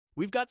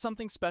We've got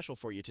something special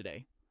for you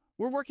today.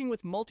 We're working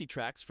with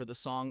multitracks for the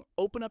song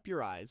Open Up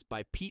Your Eyes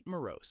by Pete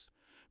Mroz,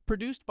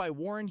 produced by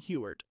Warren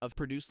Hewart of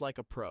Produce Like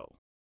a Pro.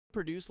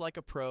 Produce Like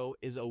a Pro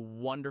is a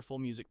wonderful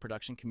music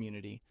production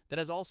community that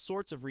has all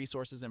sorts of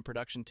resources and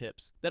production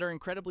tips that are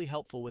incredibly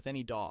helpful with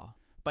any DAW.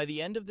 By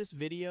the end of this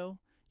video,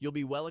 you'll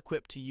be well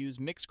equipped to use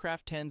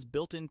Mixcraft 10's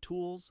built-in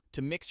tools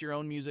to mix your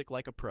own music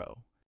like a pro.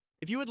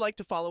 If you would like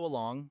to follow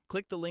along,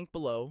 click the link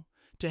below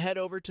to head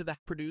over to the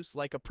Produce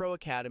Like a Pro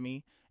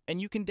Academy, and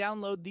you can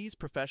download these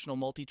professional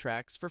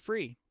multitracks for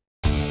free.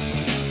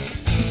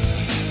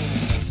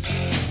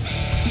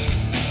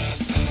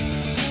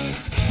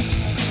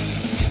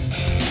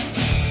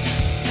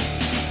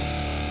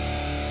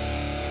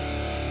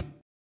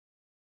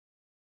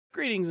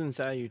 Greetings and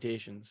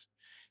salutations.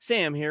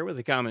 Sam here with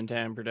the Common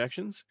Time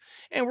Productions,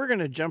 and we're going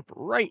to jump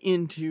right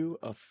into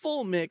a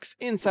full mix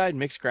inside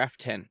Mixcraft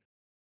 10.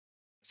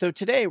 So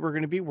today we're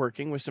going to be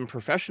working with some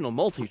professional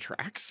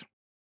multi-tracks.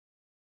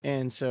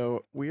 And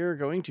so we are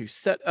going to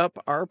set up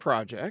our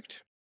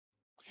project.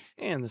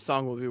 And the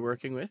song we'll be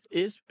working with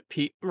is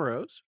Pete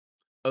Mroz,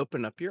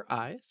 Open Up Your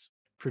Eyes,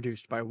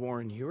 produced by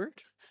Warren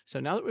Hewart.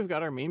 So now that we've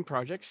got our main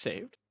project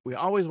saved, we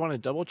always want to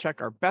double check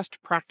our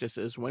best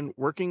practices when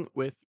working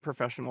with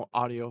professional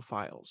audio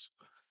files.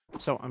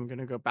 So I'm going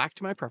to go back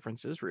to my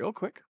preferences real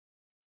quick.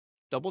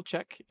 Double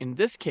check. In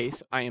this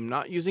case, I am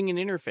not using an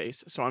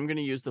interface, so I'm going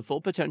to use the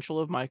full potential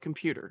of my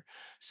computer.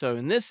 So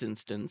in this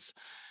instance,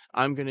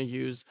 I'm going to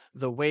use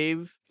the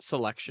wave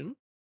selection,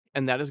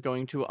 and that is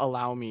going to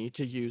allow me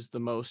to use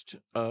the most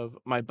of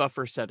my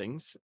buffer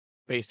settings,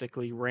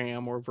 basically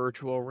RAM or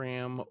virtual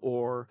RAM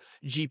or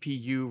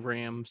GPU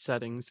RAM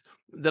settings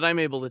that I'm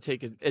able to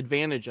take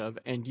advantage of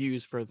and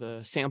use for the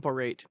sample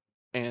rate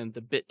and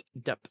the bit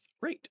depth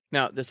rate.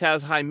 Now, this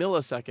has high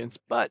milliseconds,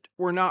 but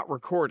we're not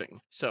recording,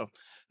 so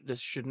this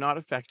should not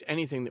affect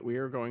anything that we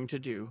are going to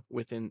do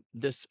within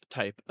this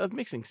type of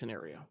mixing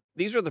scenario.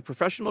 These are the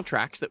professional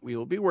tracks that we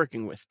will be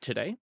working with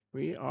today.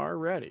 We are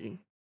ready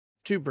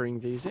to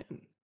bring these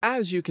in.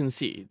 As you can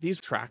see, these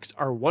tracks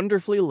are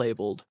wonderfully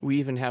labeled. We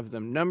even have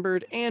them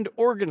numbered and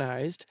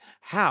organized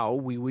how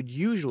we would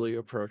usually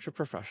approach a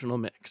professional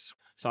mix.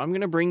 So I'm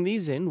going to bring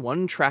these in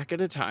one track at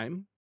a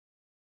time.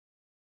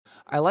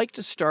 I like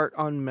to start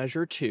on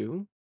measure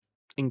 2.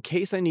 In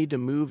case I need to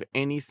move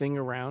anything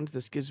around,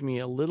 this gives me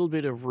a little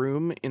bit of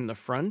room in the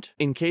front.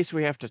 In case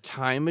we have to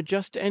time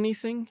adjust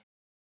anything,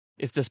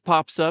 if this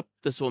pops up,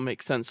 this will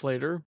make sense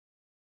later.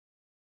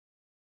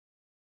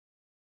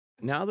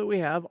 Now that we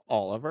have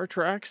all of our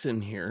tracks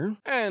in here,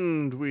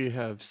 and we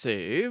have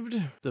saved,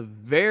 the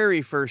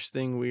very first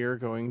thing we are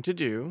going to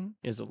do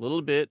is a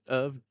little bit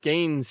of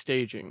gain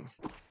staging.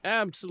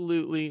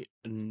 Absolutely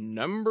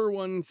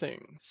 #1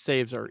 thing.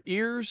 Saves our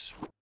ears,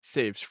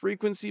 saves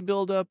frequency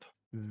buildup,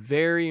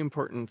 very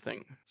important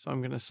thing. So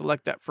I'm going to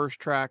select that first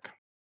track,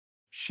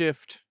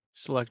 shift,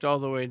 select all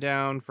the way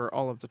down for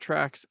all of the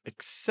tracks,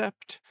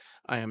 except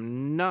I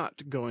am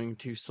not going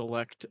to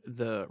select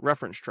the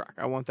reference track.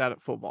 I want that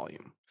at full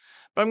volume.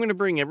 But I'm going to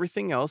bring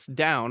everything else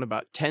down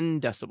about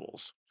 10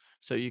 decibels.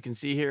 So you can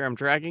see here I'm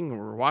dragging and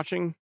we're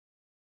watching.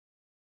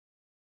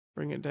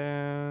 Bring it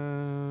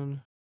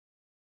down.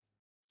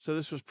 So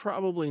this was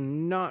probably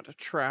not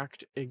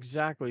tracked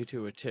exactly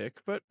to a tick,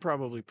 but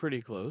probably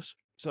pretty close.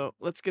 So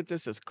let's get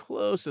this as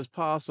close as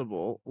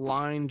possible,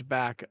 lined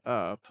back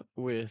up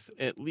with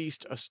at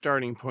least a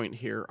starting point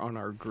here on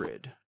our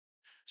grid.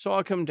 So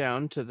I'll come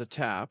down to the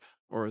tap,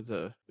 or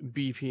the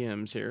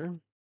BPMs here,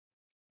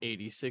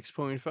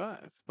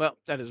 86.5. Well,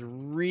 that is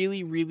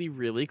really, really,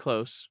 really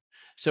close.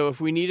 So if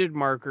we needed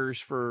markers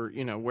for,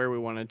 where we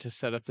wanted to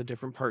set up the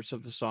different parts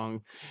of the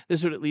song,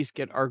 this would at least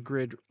get our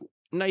grid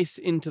nice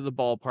into the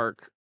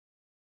ballpark.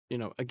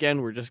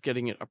 Again, we're just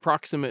getting it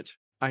approximate.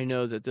 I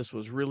know that this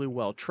was really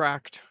well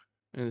tracked,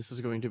 and this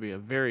is going to be a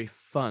very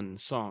fun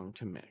song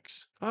to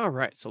mix. All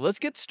right, so let's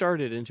get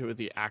started into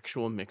the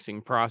actual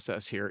mixing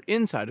process here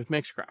inside of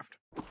Mixcraft.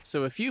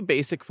 So a few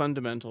basic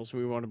fundamentals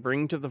we want to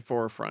bring to the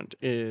forefront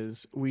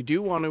is we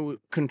do want to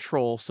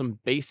control some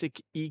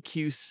basic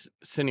EQ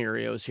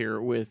scenarios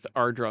here with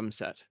our drum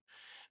set.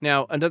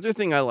 Now, another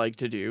thing I like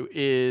to do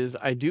is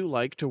I do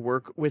like to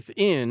work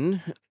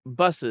within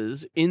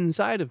buses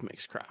inside of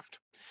Mixcraft.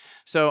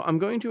 So I'm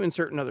going to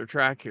insert another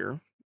track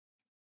here,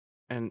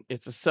 and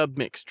it's a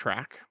sub-mix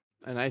track.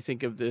 And I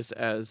think of this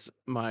as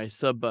my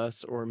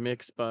sub-bus or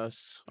mix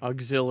bus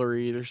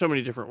auxiliary. There's so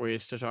many different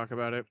ways to talk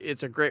about it.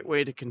 It's a great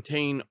way to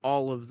contain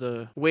all of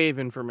the wave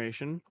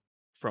information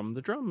from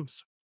the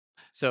drums.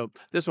 So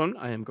this one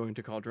I am going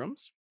to call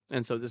drums.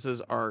 And so this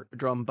is our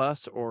drum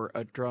bus or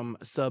a drum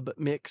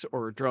sub-mix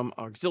or a drum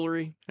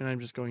auxiliary. And I'm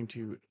just going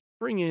to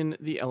bring in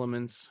the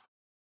elements.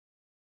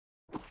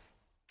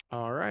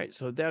 All right,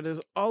 so that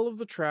is all of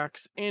the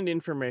tracks and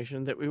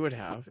information that we would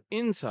have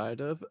inside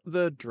of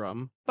the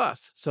drum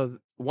bus. So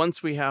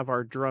once we have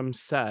our drum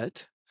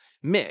set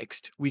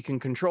mixed, we can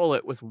control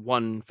it with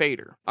one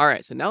fader. All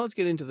right, so now let's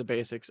get into the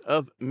basics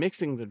of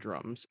mixing the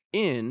drums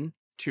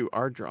into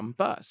our drum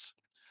bus.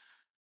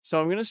 So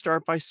I'm going to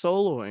start by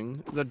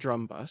soloing the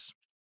drum bus.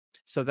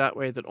 So that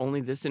way that only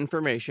this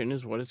information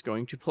is what is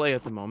going to play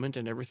at the moment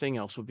and everything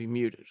else will be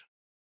muted.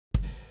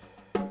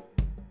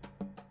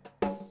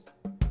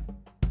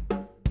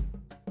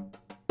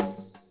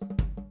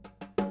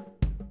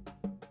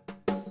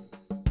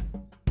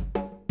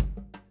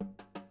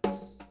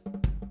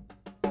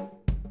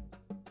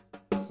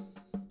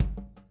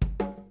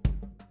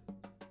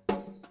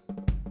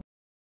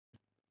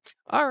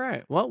 All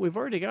right. Well, we've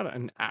already got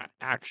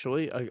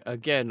actually,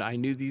 again, I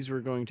knew these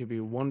were going to be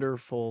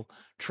wonderful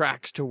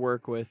tracks to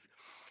work with.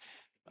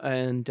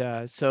 And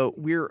so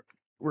we're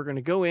going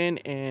to go in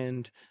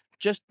and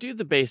just do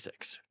the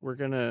basics. We're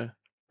going to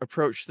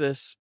approach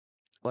this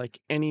like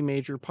any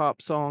major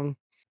pop song.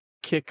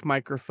 Kick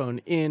microphone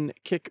in,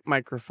 kick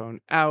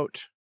microphone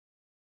out.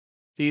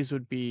 These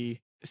would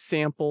be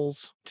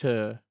samples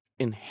to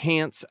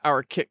enhance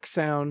our kick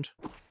sound.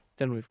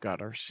 Then we've got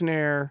our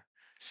snare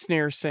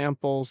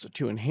samples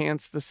to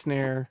enhance the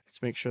snare.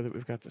 Let's make sure that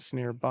we've got the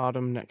snare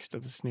bottom next to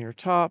the snare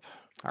top.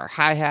 Our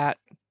hi-hat,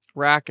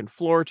 rack and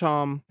floor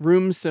tom,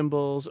 room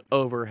cymbals,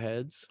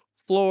 overheads,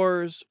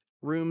 floors,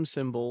 room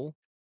cymbal,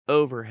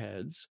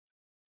 overheads,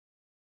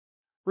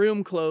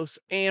 room close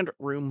and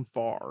room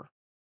far,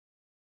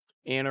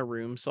 and a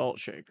room salt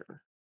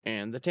shaker,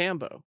 and the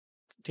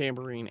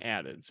tambourine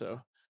added.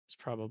 So it's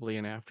probably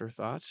an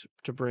afterthought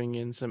to bring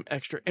in some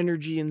extra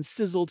energy and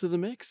sizzle to the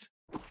mix.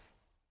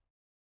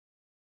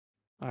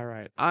 All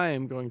right, I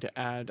am going to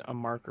add a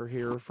marker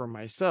here for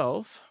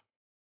myself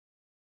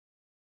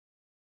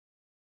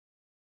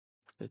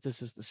that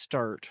this is the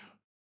start,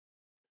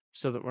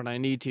 so that when I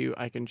need to,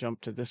 I can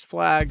jump to this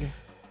flag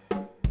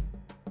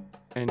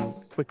and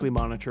quickly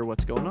monitor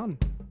what's going on.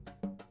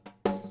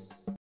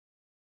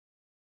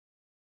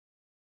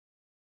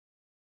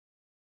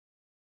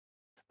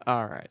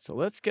 All right, so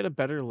let's get a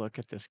better look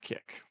at this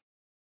kick.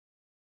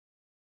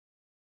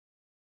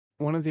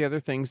 One of the other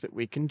things that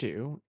we can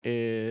do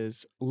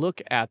is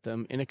look at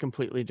them in a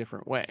completely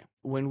different way.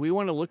 When we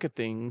want to look at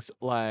things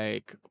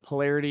like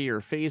polarity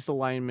or phase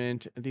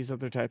alignment, these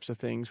other types of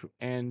things,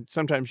 and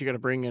sometimes you got to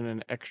bring in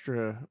an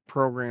extra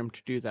program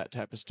to do that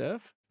type of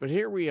stuff. But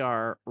here we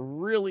are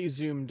really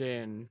zoomed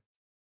in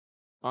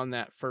on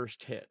that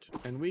first hit,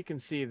 and we can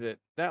see that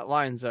that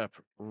lines up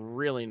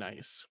really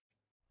nice.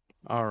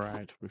 All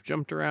right, we've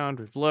jumped around,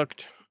 we've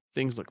looked,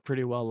 things look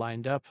pretty well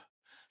lined up.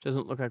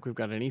 Doesn't look like we've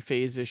got any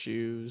phase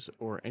issues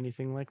or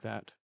anything like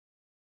that.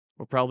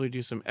 We'll probably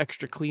do some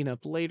extra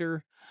cleanup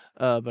later,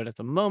 but at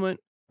the moment,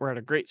 we're at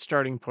a great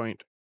starting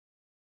point.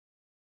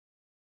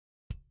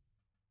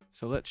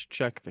 So let's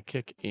check the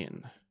kick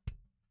in.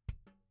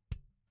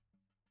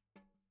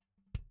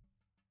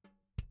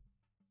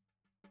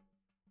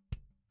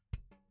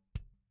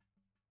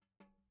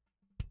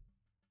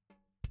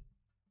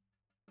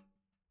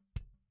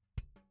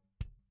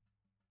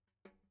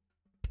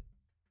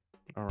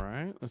 All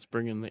right, let's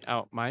bring in the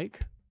out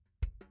mic.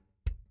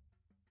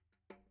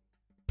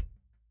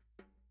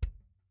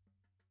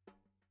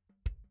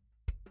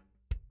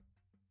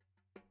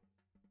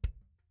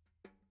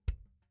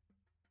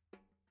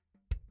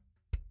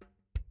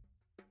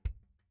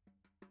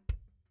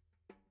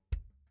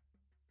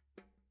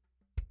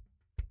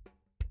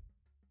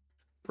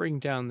 Bring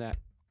down that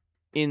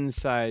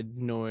inside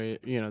noise,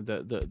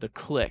 the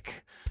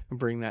click, and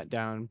bringing that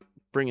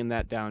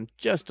down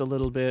just a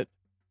little bit.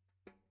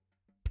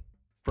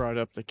 Brought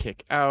up the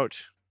kick out.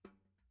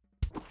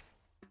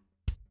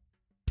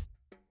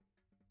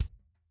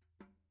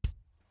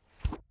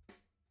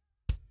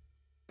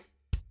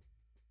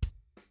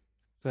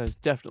 That's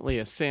definitely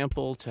a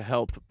sample to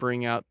help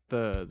bring out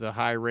the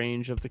high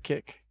range of the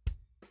kick.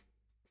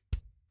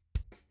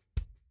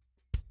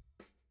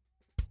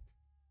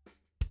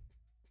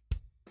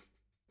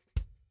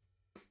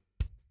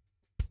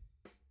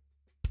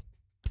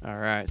 All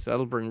right, so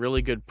that'll bring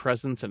really good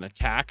presence and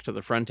attack to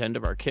the front end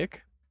of our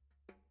kick.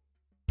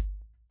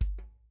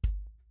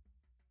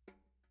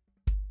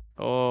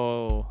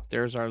 Oh,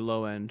 there's our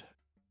low end.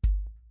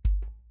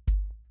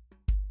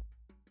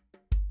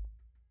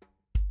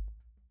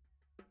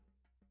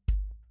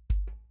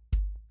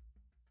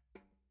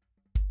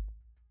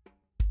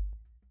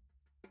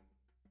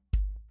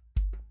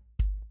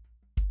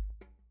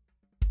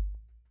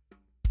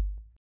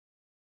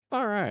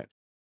 All right.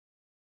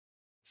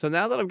 So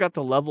now that I've got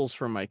the levels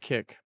for my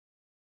kick,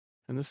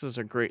 and this is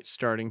a great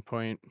starting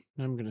point,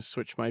 I'm going to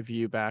switch my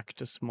view back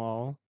to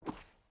small.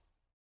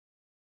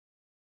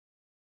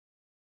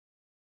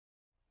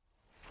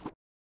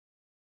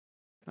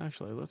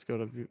 Actually, let's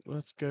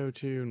go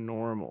to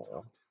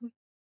normal.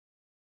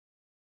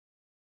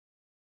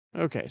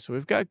 Okay, so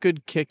we've got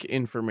good kick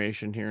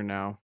information here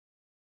now,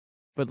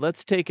 but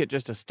let's take it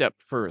just a step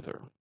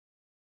further.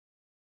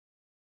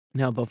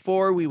 Now,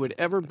 before we would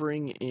ever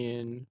bring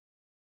in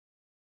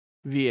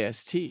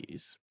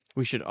VSTs,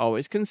 we should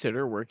always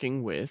consider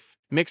working with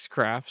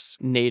Mixcraft's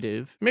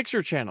native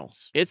mixer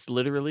channels. It's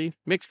literally,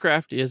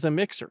 Mixcraft is a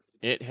mixer.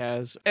 It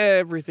has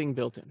everything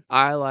built in.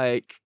 I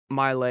like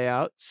my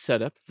layout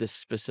set up this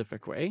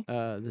specific way.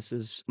 This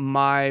is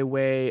my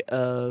way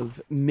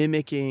of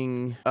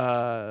mimicking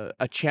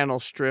a channel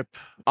strip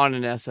on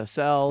an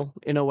SSL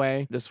in a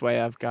way. This way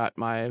I've got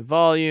my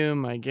volume,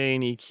 my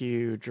gain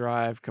EQ,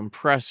 drive,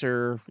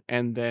 compressor,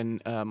 and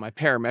then my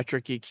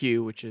parametric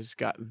EQ, which has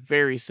got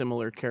very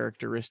similar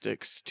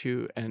characteristics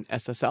to an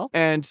SSL.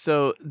 And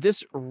so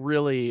this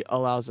really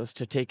allows us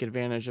to take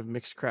advantage of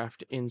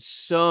Mixcraft in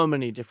so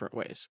many different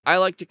ways. I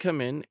like to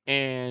come in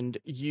and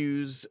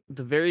use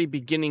the very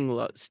beginning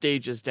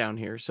stages down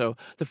here. So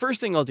the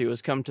first thing I'll do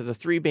is come to the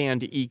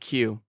 3-band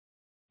EQ.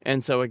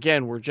 And so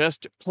again, we're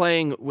just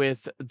playing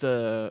with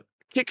the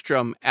kick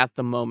drum at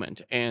the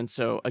moment. And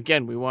so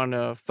again, we want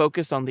to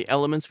focus on the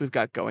elements we've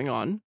got going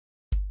on.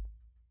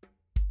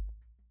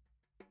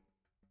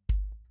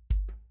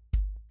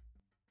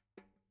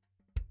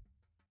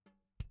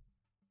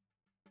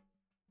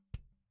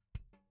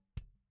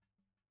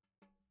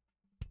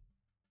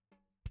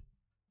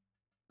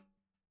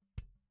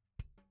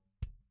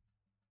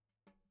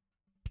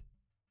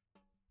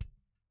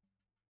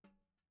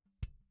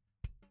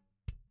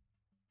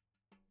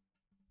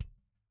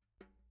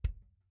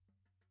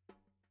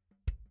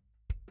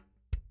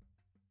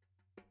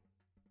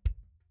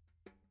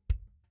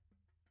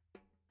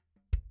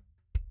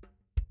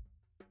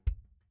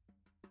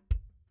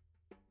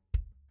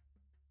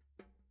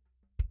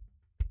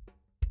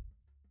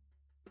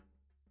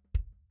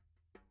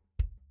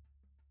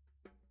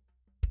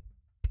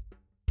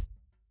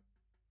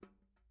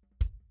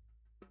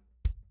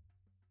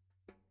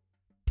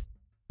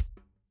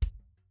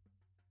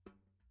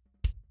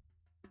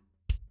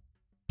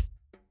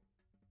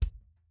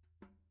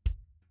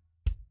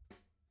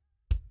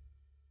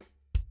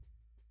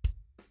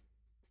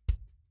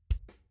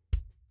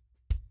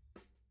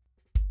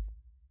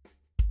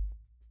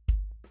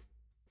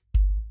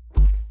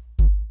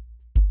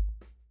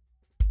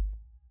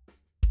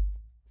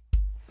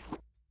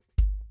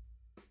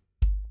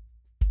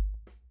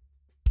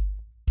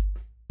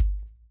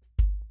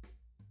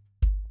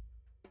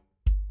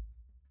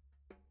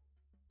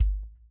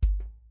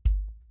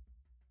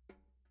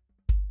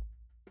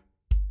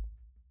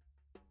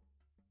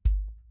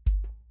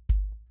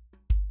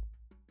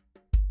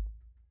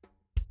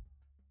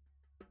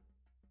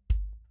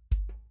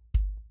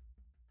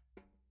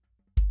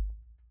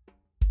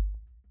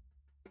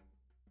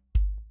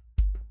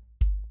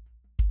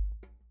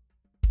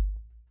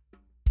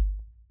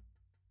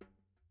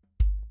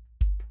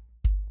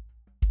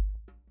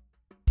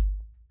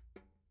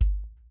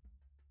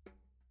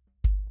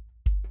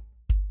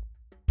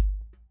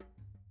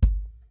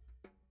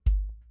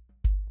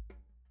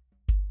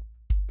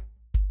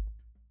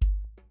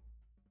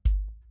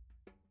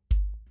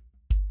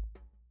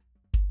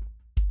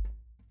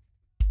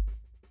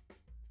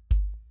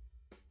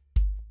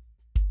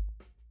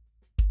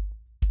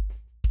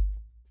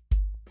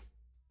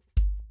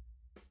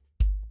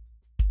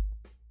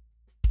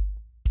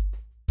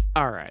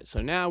 All right,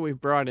 so now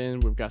we've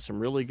got some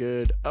really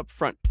good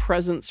upfront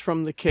presence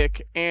from the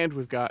kick, and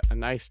we've got a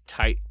nice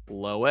tight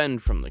low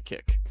end from the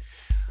kick.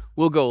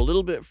 We'll go a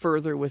little bit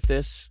further with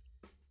this,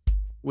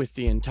 with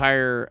the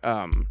entire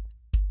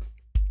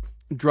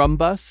drum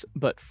bus,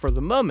 but for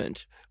the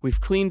moment, we've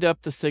cleaned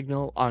up the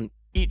signal on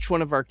each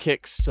one of our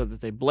kicks so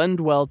that they blend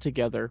well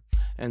together,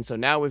 and so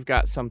now we've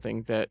got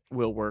something that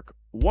will work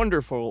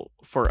wonderful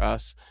for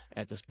us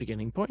at this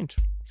beginning point.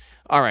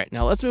 All right,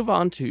 now let's move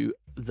on to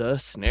the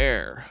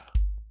snare.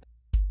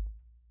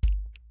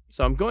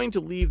 So I'm going to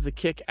leave the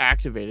kick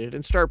activated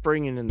and start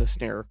bringing in the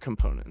snare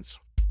components.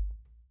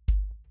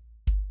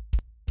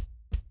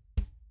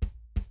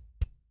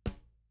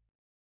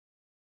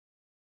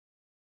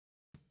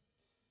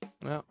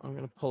 Well, I'm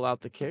going to pull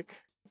out the kick.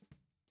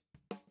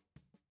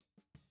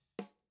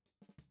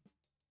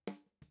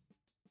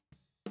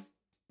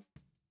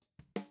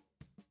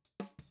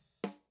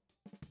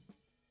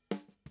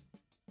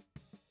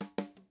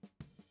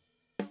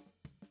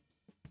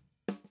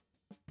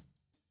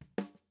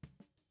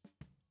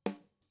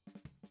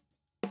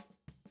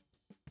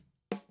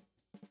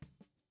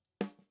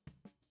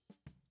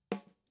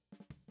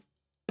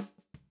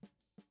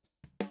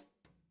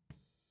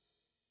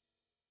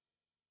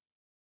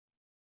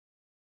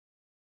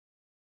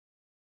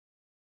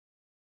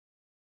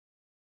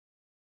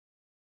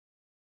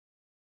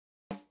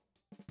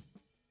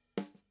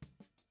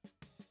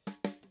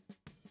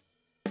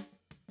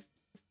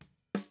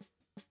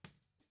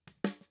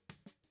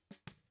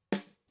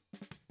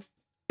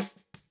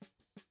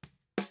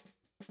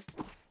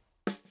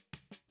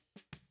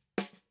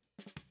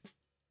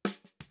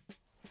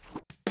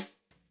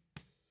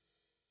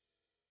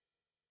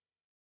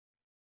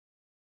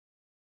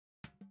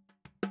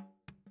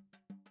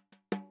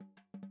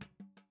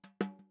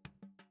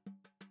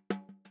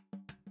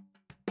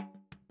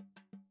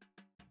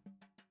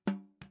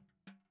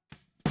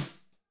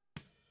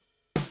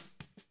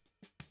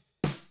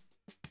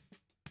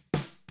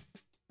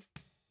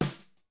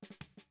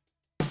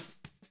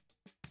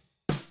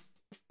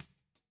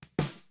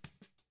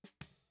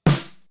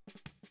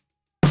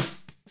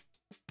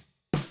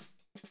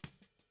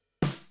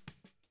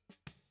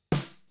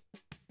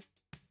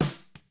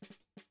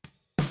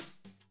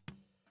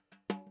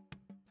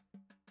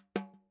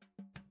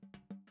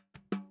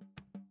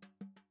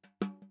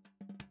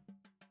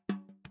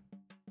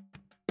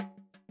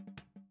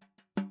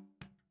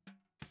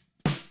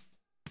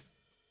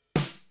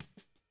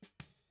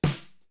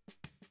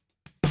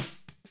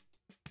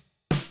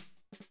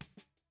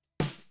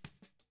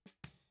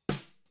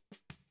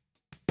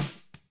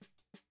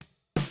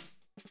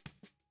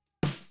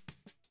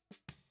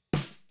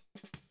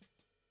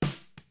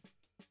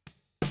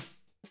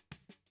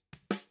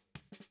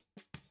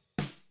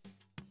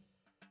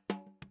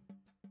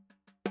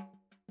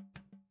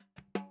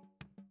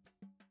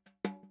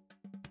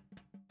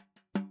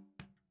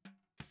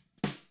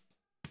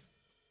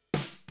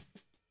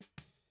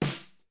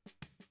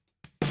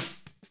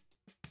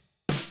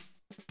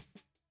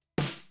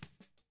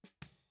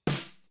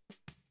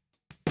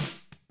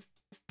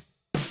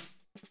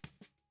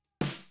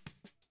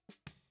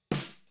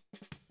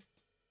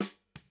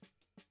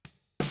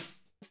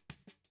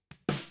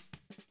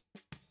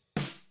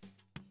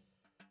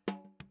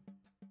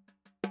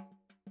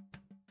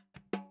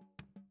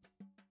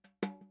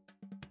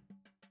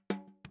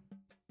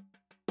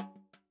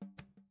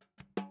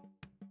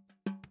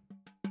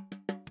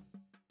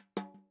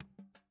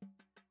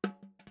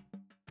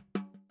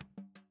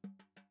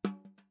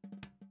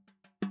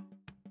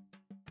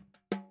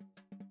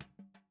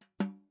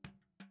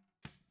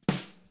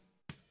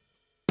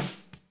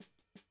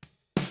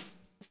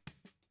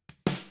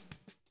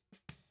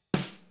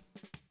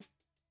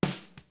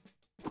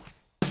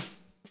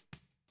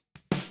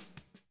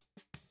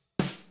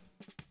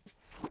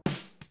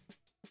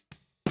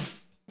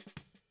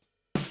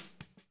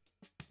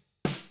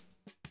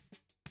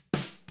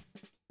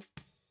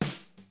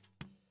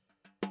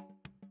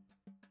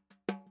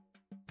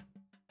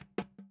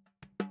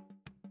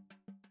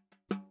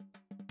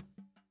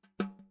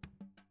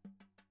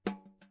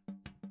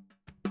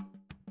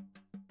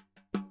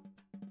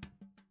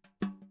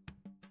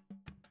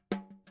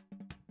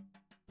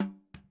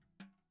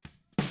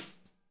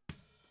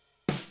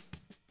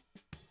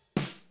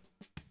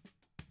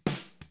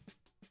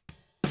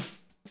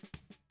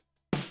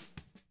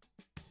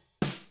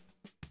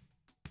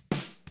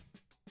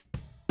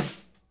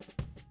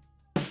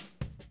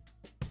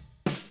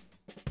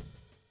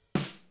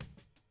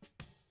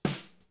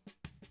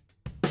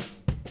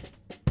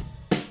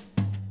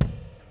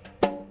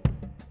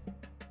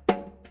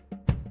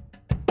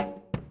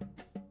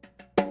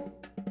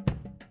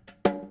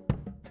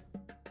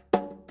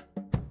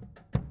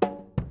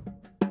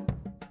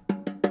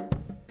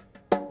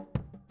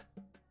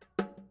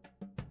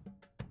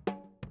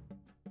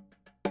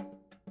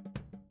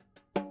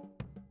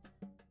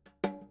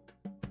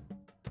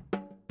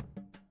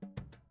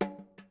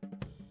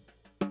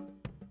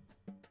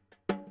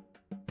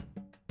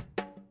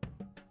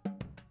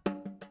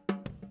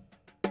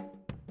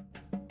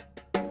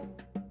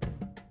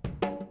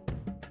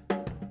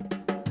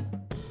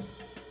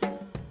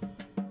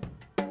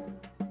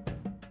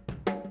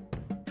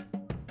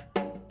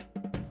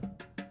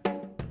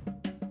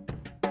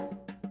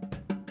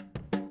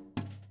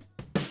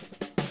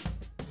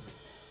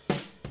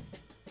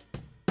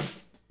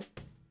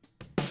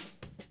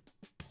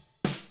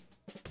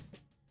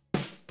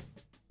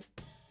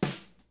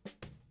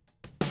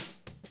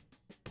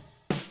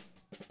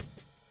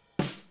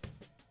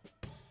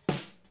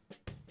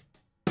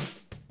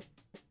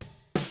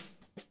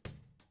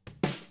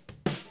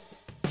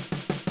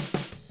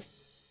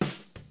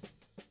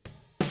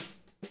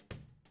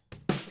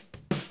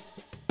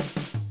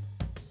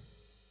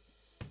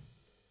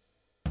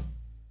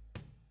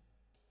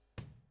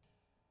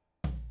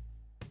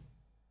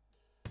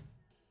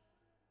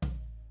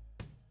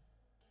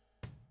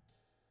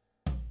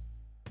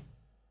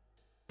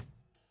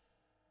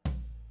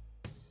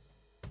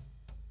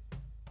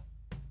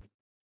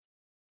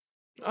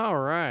 All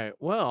right,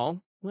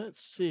 well, let's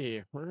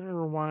see. We're going to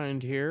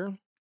rewind here.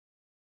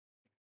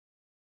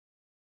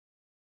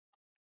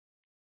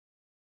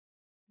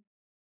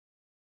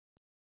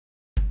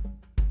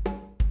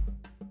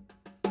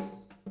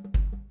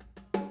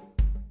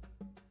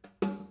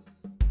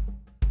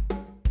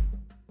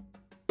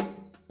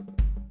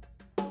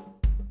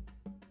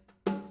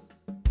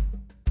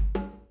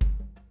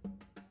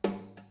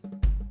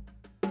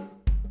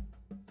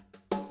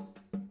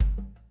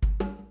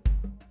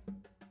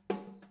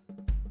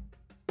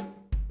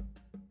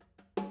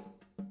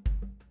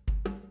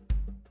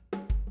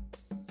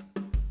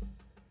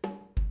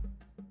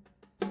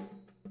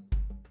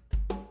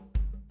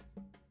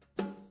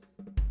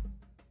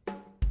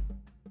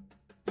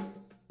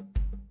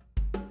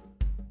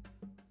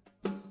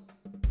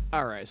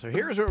 All right, so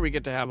here's where we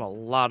get to have a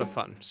lot of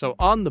fun. So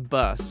on the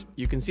bus,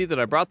 you can see that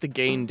I brought the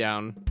gain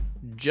down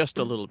just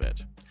a little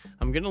bit.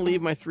 I'm going to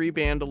leave my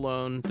 3-band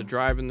alone, the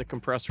drive and the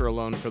compressor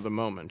alone for the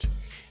moment.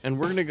 And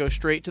we're going to go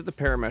straight to the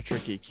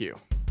parametric EQ.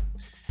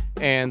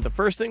 And the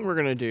first thing we're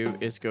going to do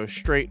is go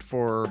straight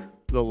for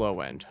the low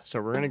end. So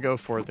we're going to go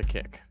for the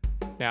kick.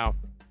 Now,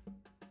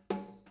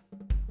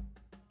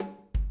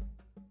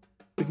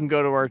 we can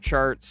go to our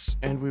charts,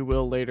 and we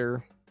will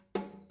later.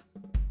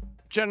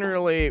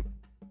 Generally,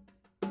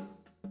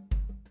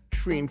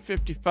 between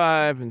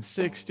 55 and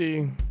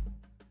 60.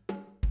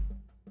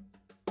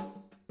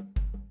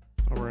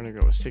 We're going to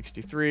go with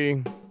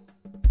 63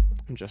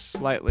 and just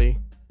slightly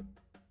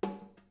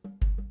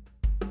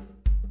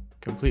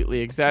completely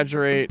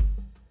exaggerate.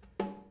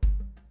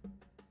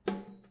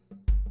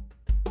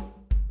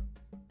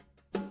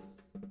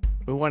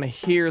 We want to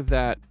hear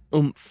that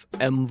oomph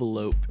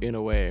envelope in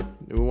a way.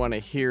 We want to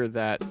hear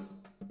that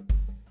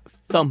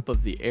thump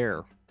of the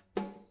air.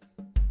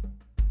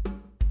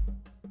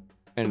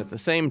 And at the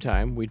same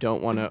time, we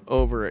don't want to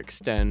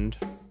overextend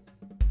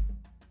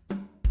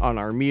on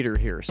our meter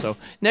here. So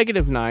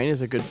 -9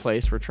 is a good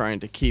place. We're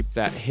trying to keep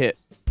that hit.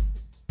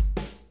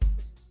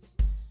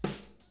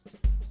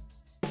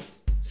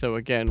 So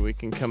again, we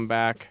can come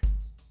back,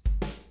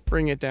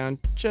 bring it down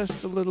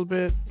just a little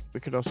bit.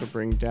 We could also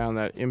bring down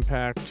that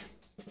impact.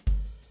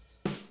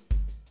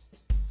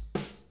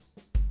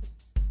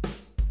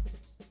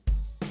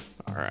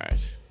 All right.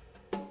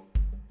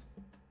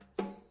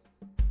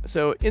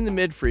 So in the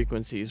mid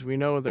frequencies, we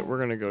know that we're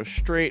going to go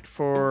straight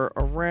for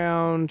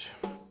around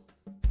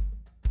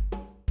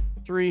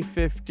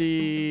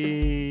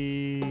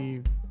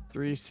 350,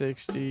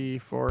 360,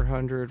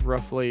 400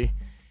 roughly.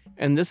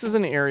 And this is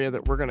an area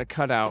that we're going to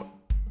cut out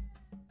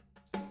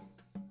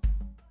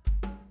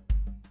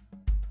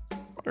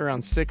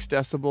around 6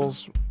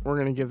 decibels. We're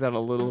going to give that a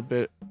little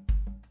bit.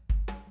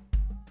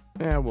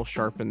 We'll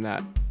sharpen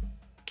that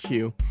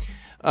cue.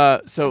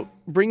 So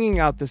bringing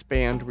out this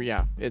band,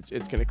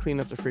 it's going to clean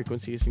up the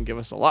frequencies and give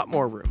us a lot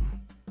more room.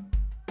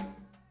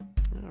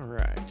 All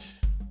right.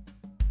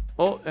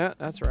 Oh, yeah,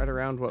 that's right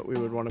around what we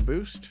would want to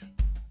boost.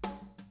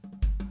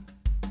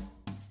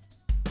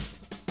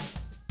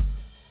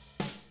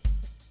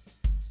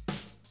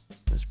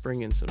 Let's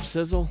bring in some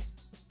sizzle.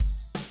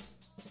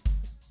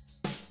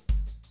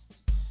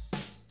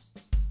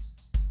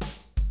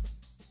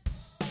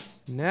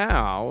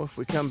 Now, if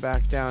we come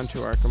back down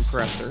to our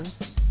compressor,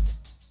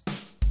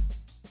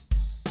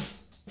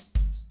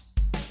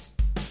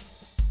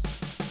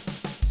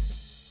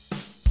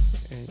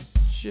 and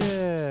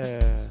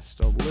just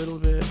a little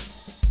bit.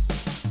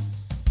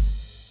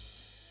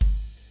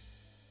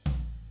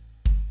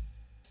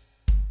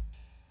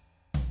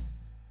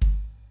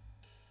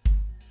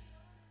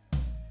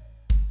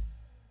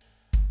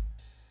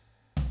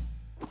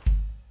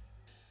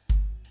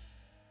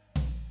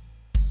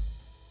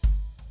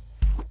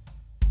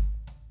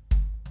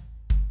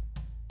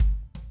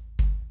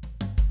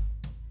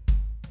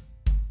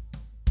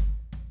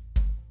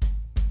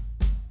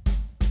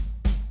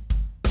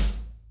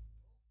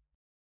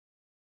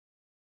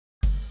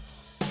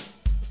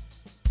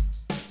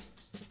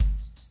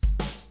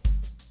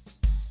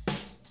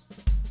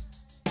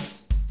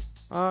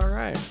 All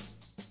right,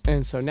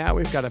 and so now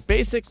we've got a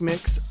basic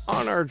mix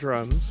on our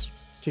drums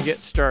to get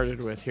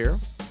started with here.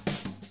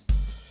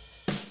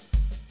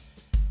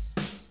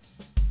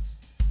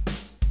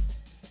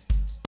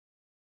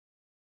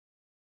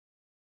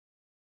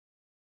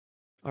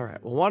 All right,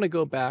 we'll want to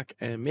go back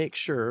and make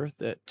sure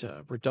that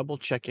we're double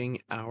checking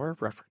our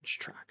reference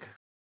track.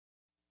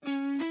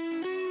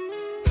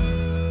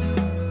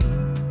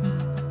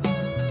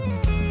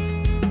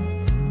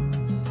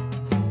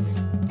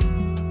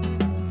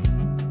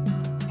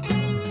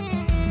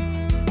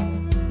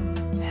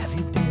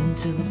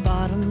 To the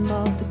bottom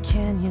of the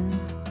canyon,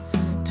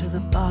 to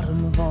the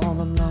bottom of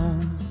all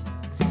alone.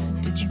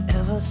 Did you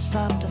ever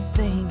stop to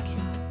think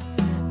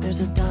there's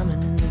a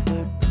diamond in the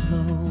dirt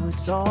below?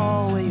 It's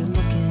all where you're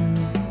looking.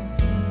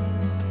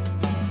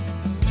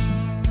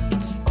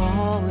 It's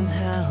all in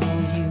how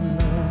you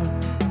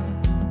look.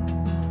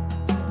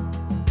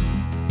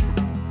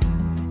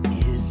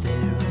 Is there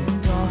a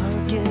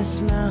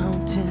darkest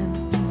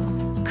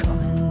mountain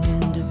coming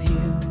into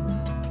view?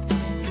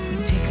 If we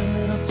take a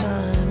little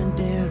time and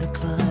dare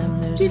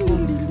there's hope for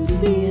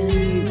me and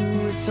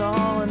you. It's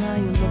all in how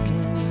you're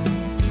looking.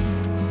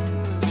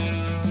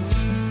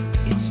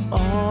 It's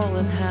all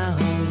in how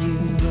you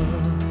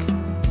look.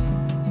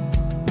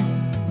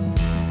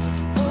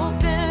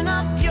 Open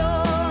up your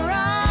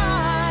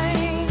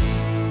eyes,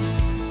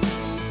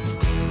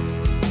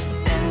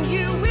 and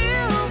you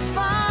will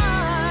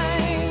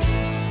find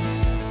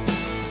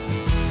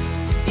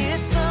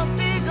it's a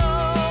big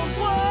old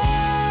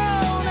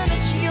world, and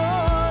it's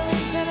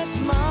yours and it's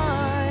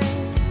mine.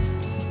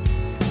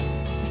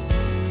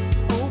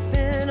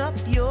 Open up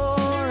your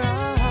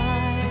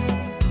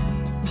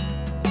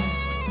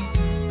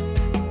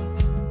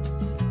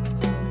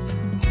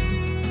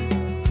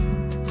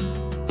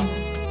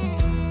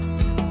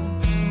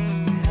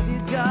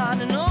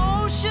got an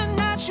ocean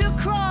that you're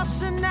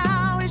crossing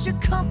now. Is your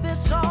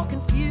compass all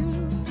confused?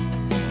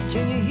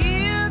 Can you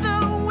hear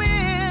the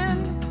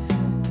wind?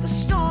 The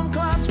storm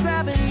clouds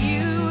grabbing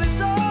you. It's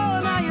all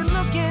how you're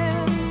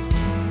looking.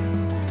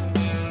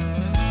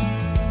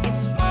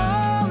 It's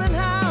all in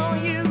how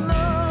you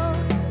look.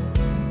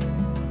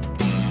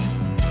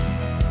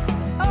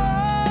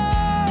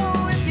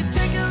 Oh, if you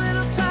take a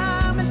little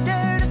time and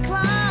dare to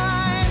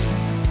climb,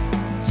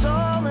 it's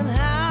all in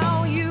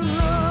how you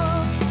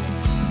look.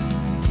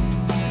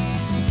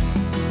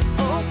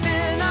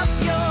 Open up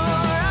your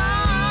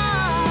eyes,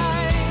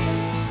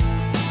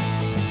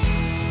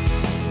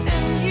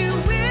 and you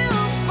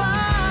will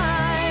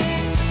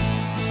find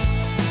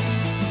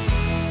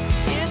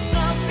it's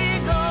a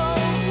big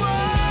old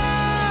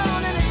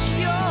world, and it's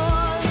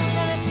yours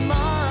and it's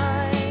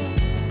mine.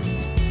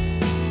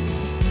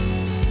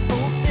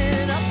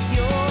 Open up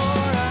your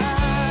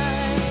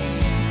eyes.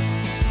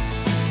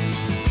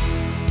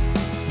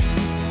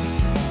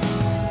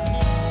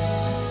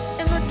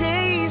 And the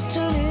days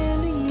turn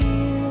into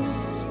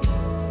years.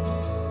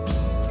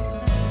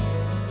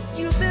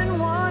 You've been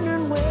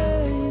wondering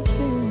where you've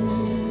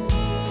been,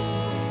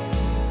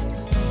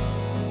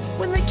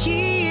 when the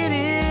key it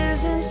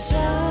is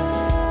inside.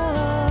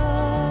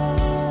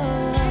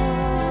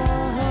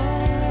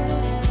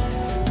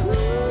 Ooh,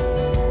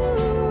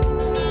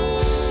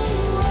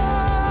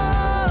 oh.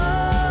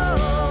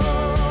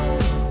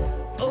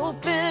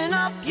 Open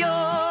up your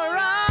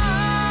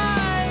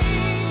eyes,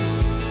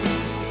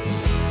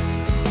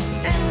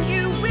 and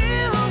you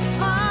will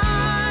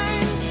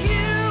find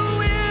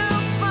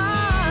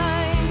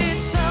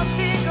it's a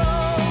big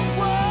old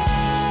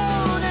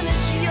world, and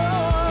it's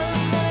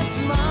yours and it's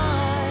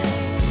mine.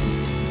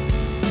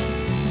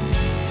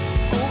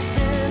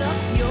 Open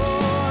up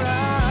your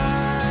eyes.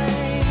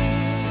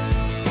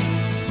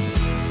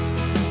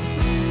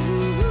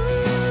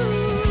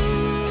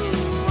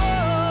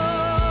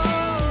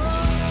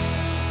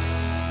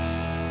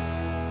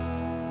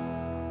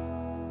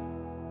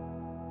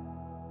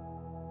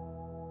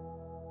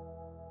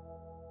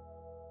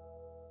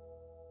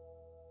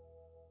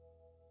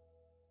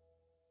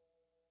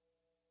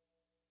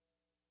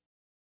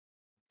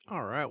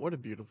 All right, what a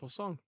beautiful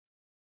song.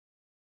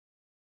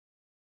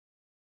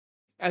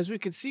 As we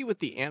could see with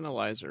the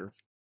analyzer,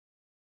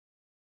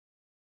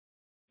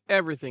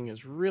 everything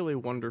is really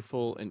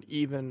wonderful and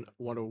even.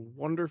 What a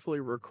wonderfully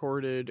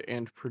recorded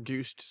and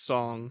produced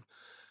song.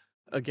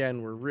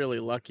 Again, we're really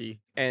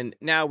lucky. And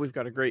now we've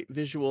got a great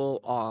visual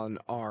on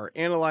our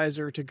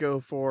analyzer to go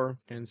for.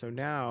 And so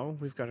now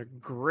we've got a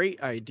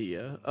great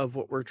idea of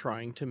what we're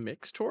trying to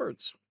mix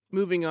towards.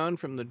 Moving on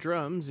from the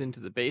drums into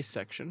the bass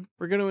section,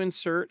 we're going to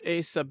insert a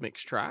submix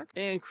track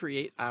and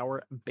create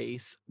our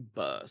bass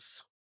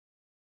bus.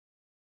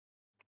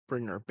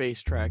 Bring our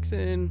bass tracks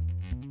in,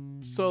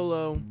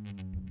 solo.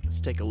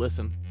 Let's take a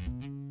listen.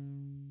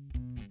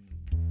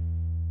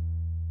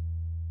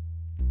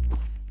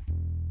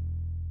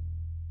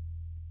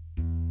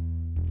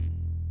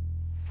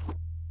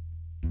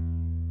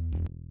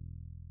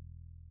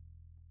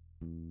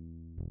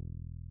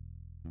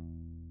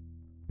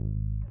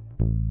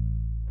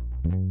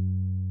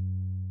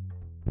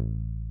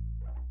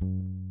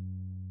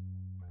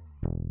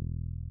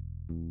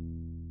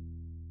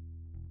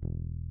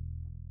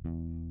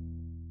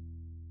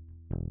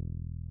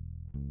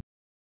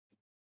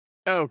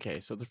 Okay,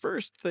 so the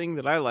first thing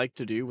that I like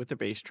to do with the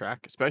bass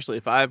track, especially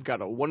if I've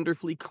got a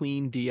wonderfully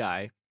clean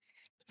DI,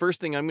 the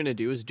first thing I'm going to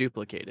do is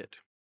duplicate it.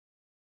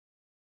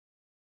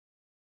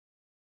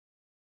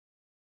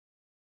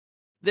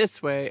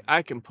 This way,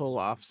 I can pull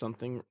off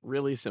something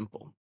really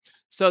simple.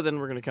 So then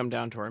we're going to come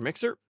down to our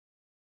mixer.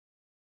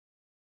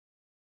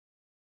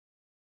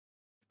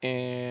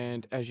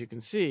 And as you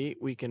can see,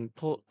 we can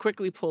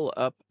quickly pull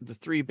up the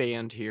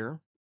 3-band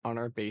here on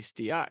our bass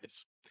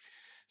DIs.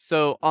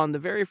 So on the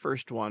very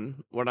first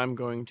one, what I'm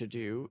going to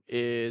do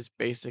is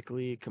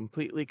basically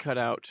completely cut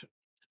out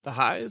the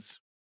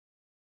highs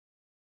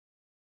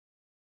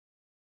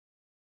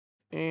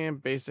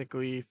and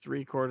basically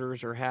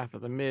 3/4 or half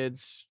of the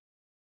mids.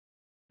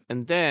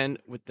 And then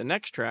with the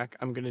next track,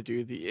 I'm going to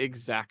do the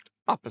exact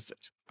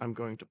opposite. I'm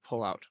going to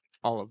pull out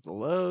all of the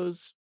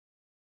lows.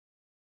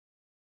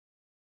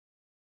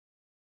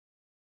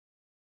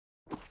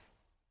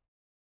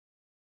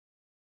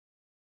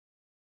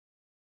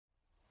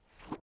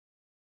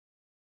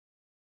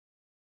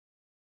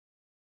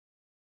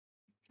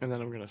 And then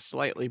I'm going to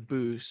slightly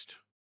boost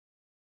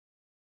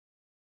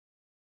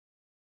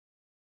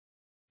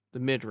the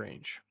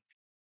mid-range.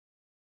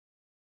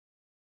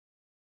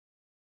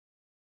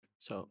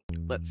 So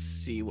let's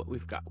see what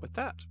we've got with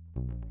that.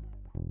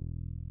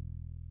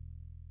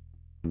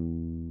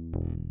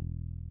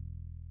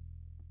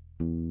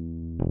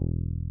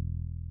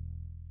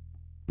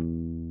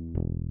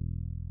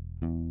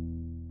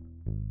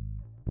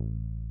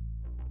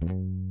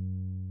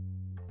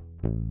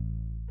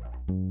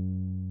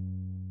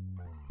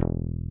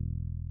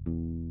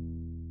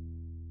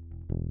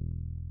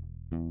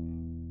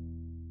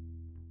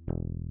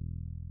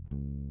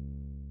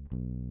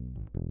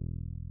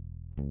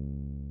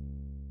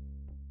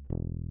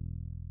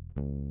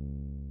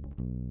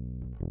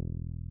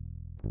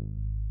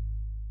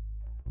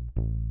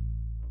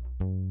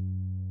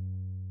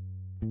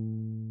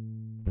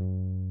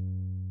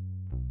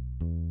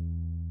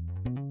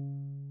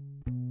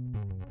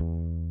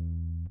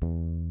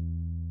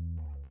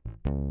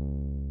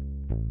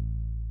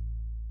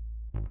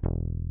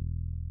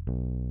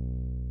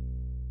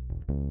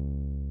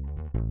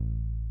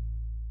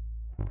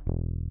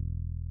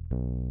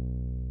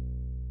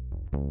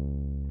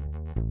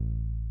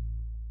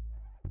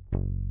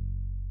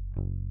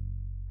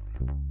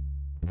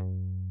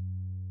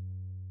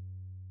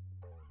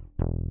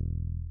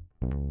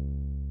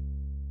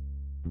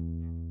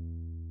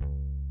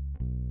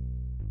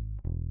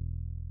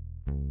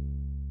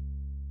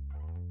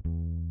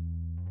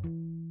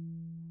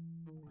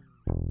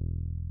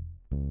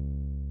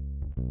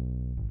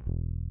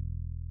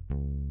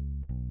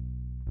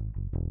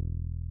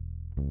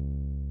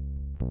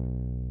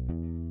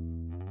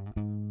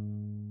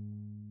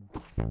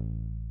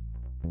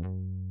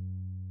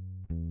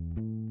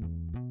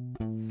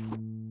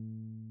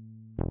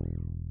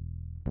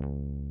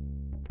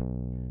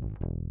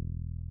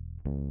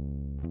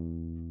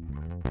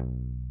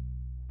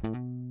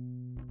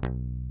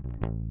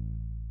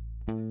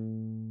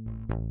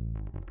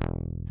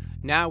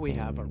 Now we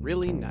have a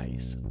really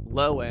nice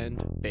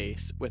low-end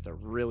bass with a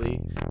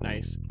really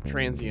nice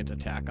transient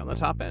attack on the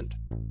top end.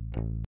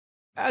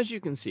 As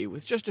you can see,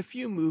 with just a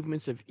few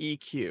movements of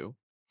EQ,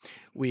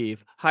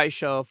 we've high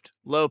shelved,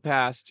 low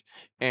passed,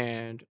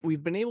 and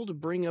we've been able to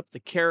bring up the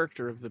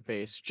character of the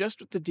bass just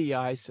with the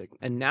DI signal.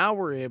 And now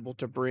we're able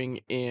to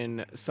bring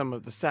in some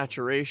of the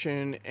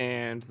saturation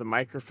and the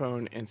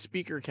microphone and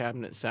speaker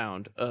cabinet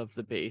sound of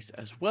the bass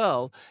as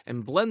well,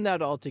 and blend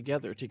that all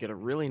together to get a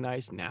really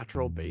nice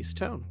natural bass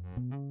tone.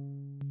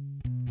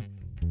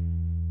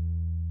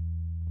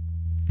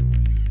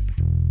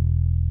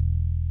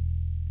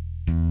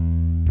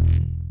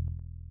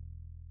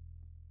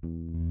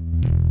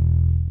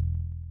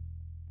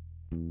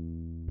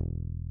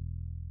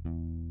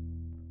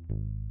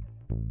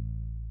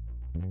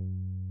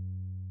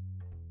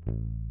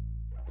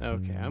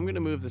 Okay, I'm going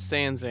to move the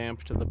Sans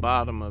amp to the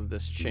bottom of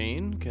this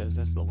chain because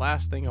that's the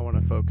last thing I want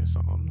to focus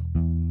on.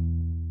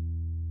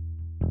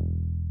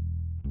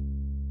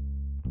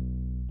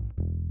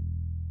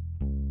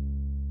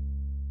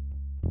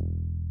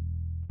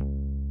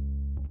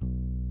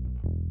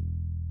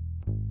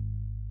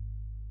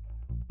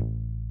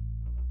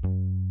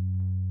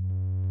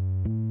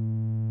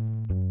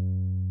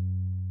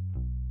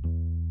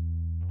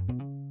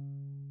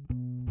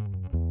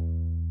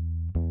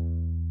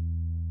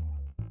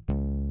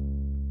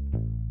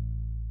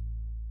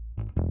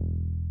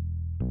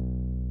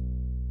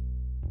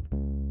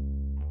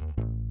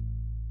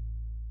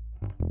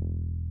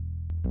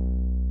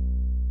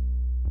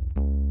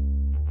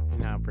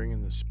 Now bring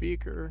in the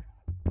speaker.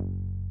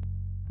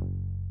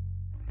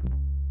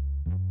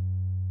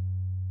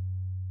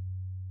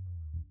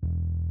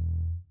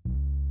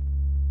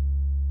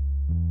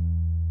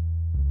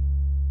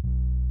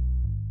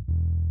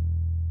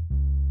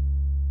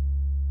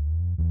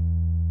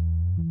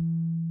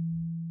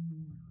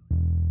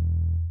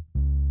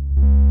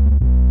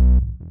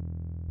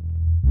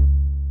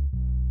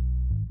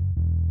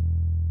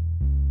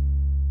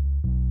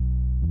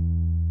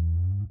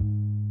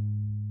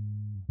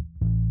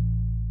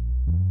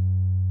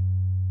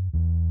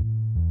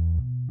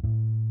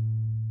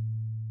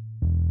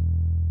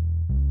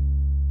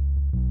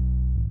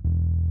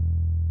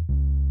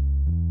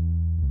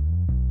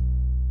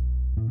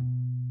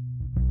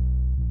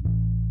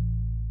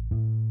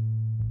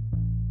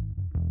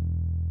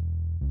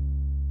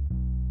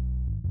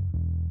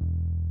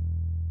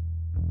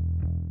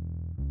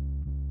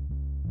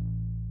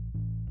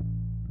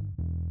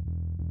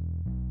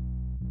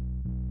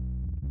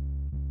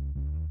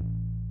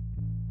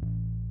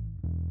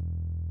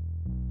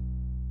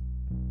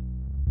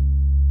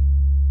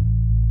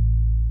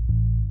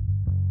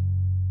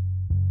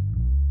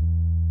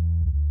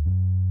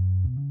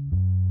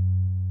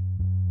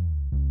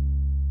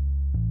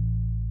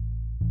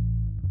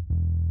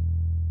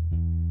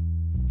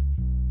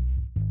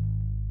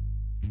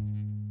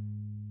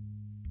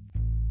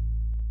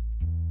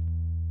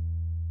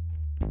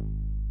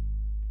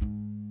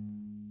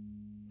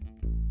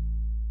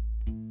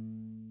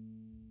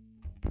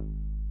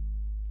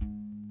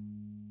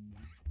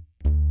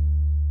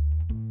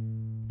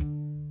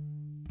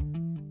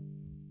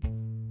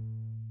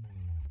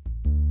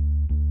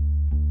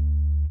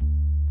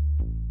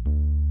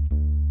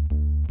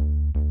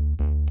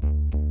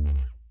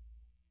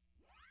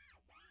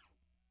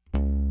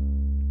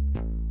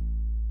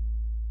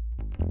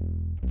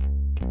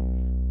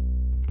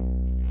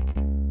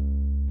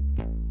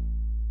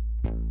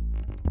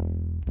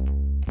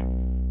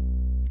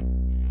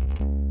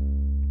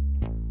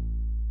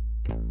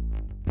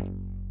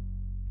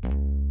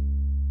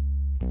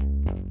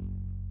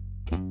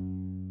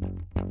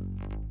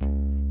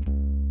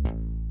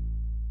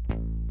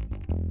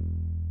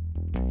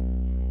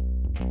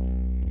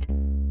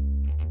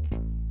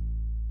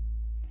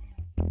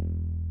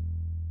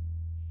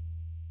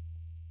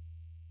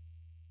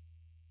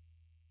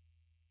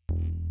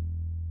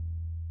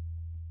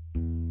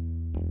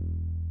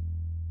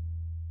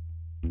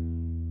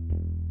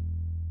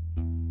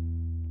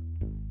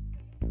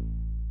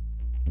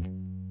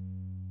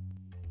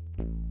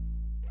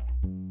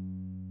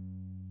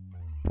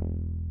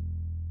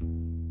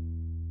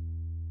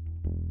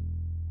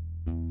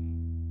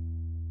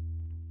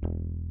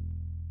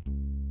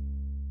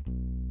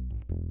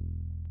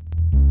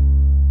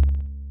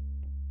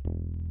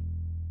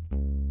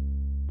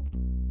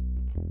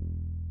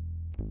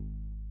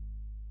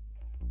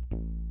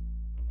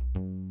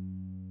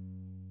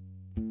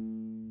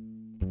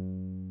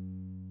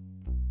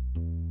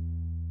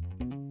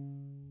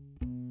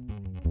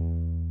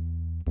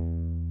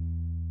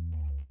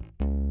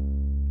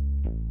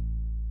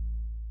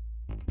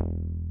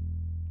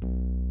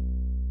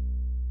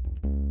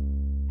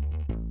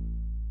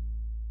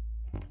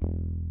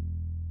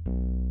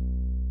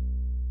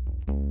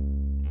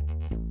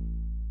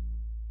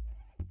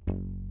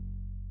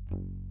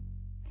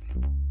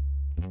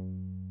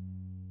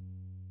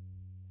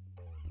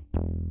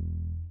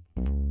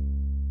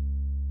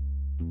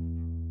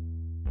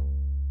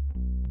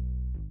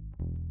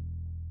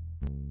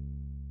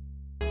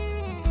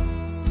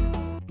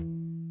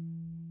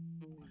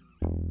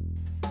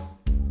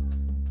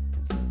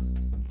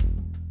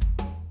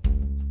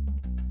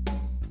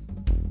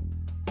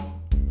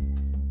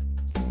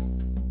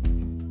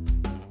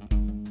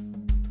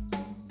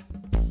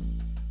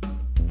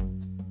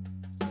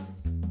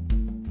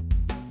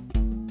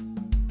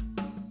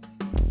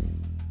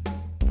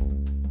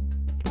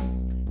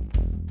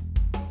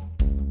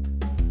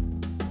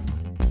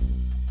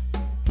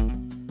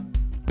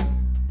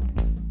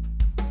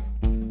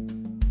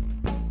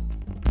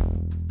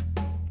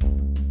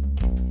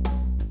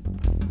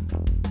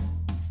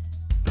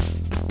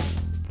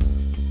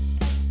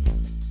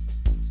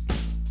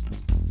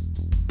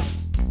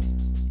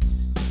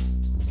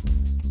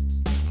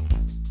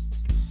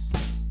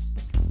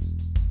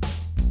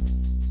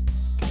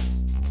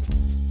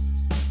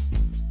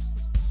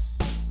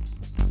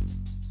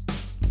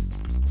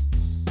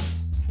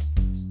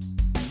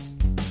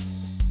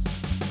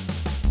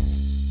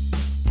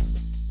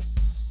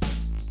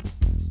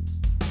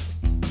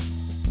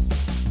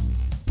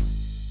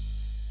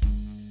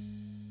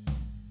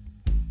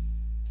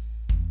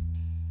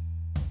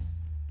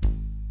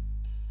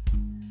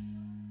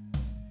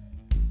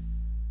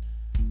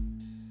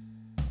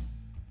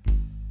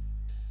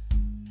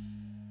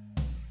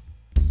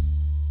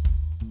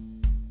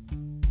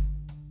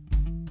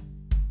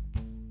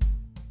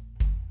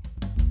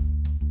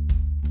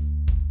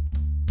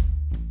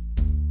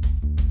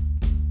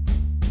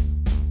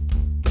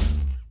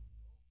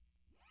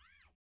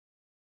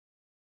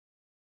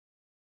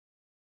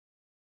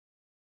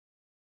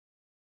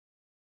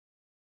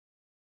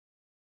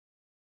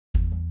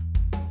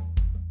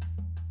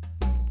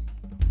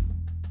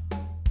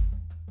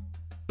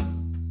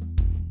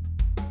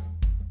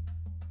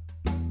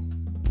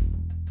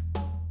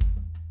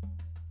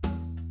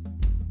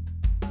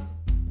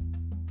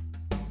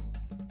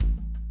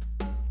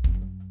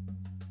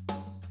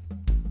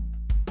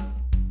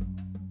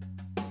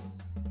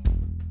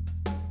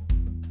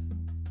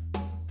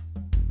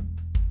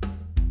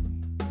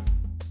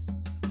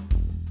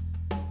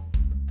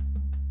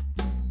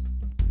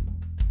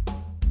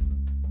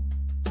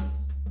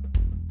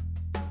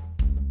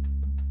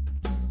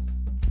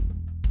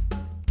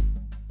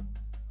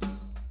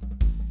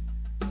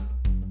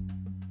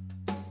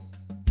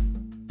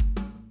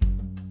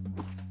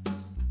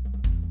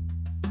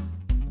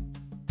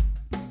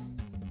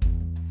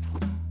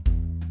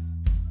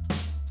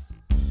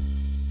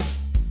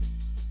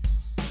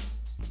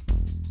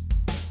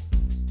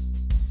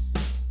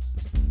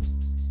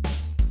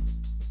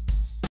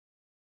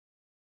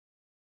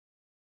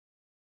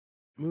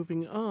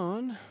 moving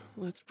on,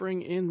 let's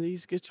bring in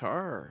these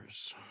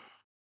guitars.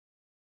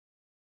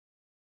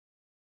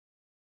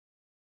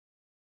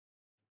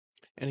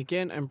 And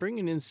again, I'm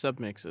bringing in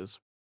submixes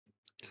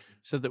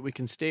so that we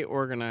can stay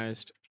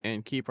organized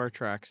and keep our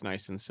tracks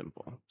nice and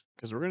simple.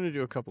 Because we're going to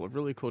do a couple of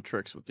really cool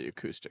tricks with the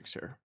acoustics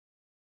here.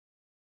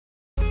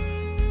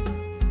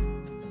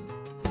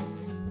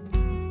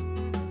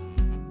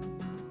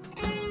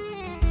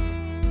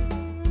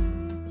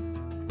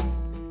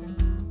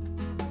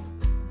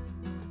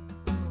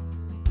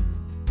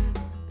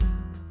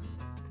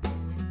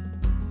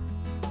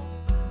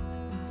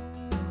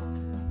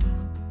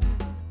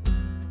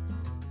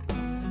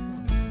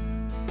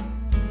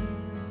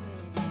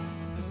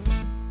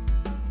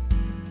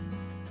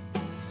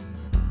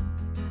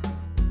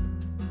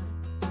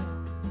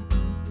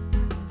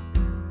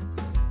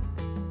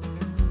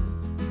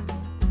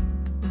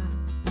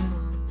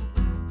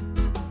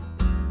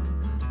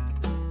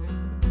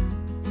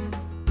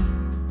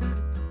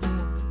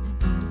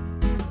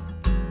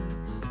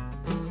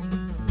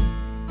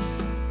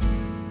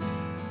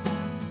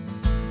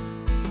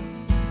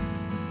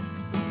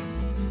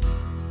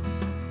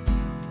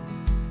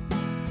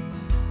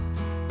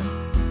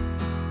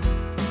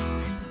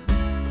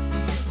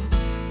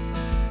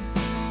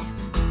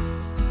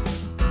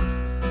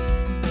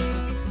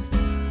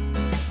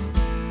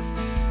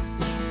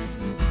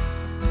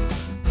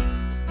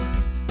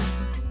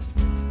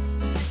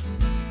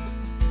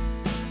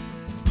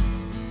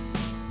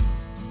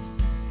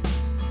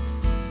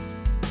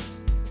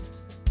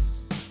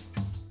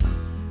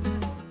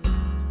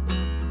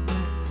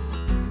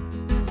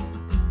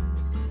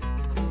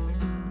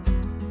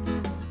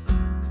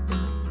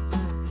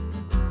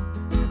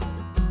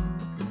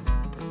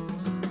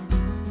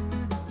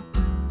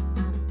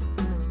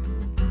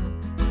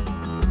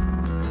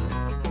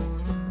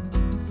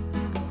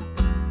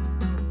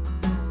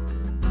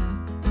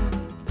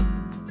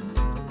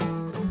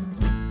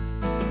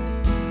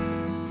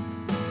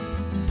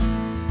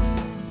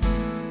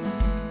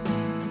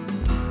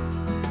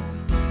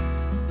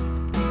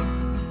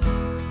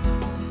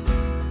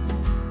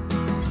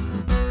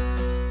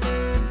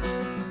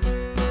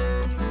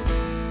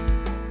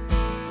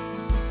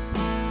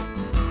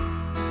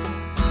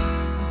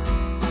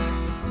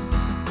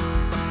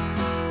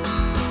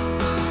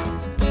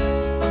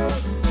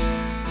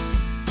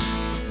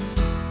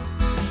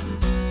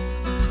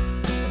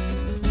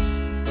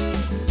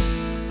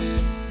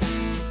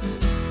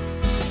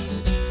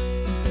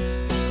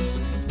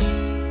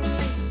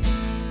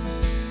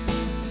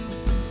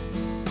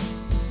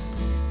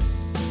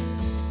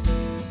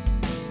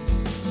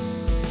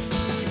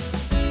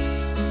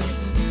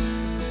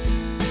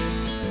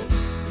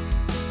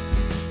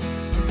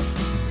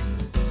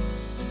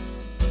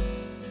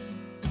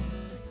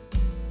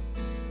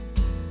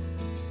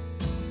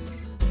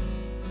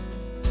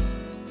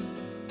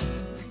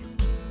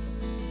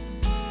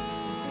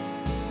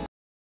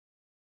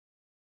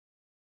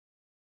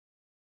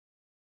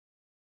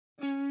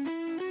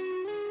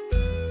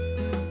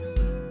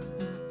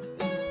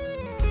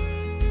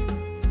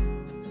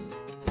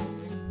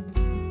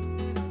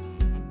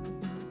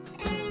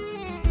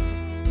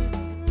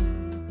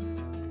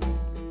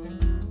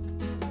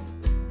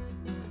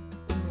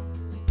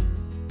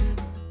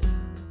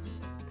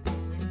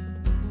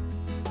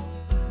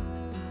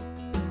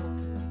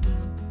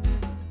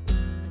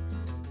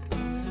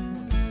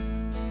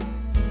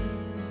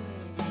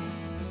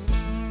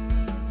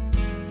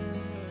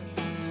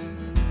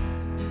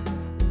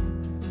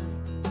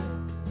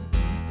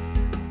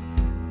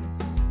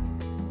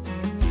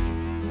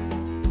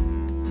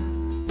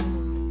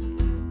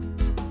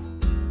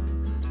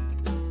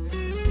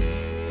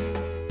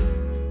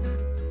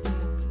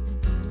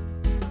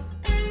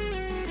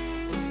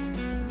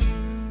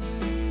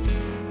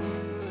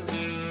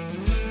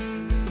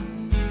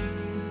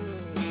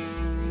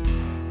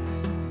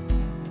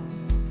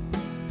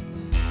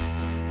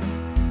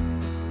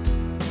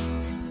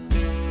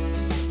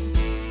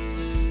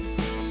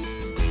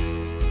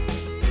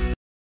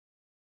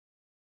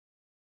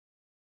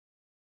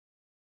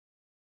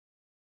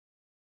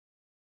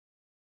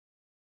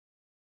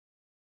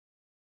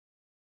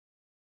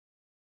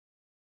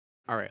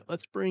 All right,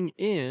 let's bring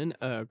in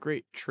a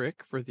great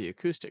trick for the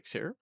acoustics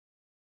here,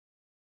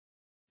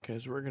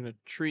 because we're going to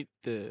treat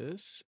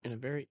this in a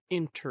very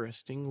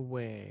interesting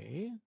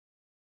way.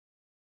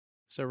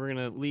 So we're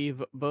going to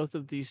leave both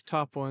of these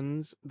top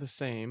ones the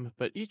same,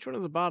 but each one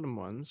of the bottom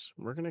ones,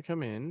 we're going to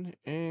come in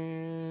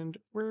and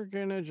we're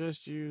going to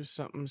just use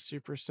something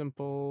super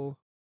simple.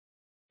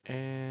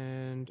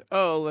 And,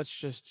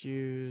 let's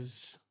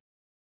use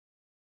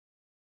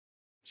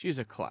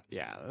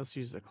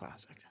the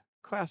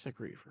classic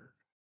reverb.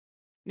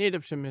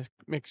 Native to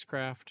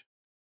Mixcraft.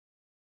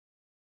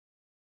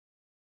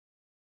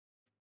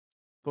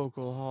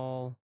 Vocal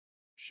Hall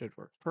should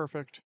work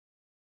perfect.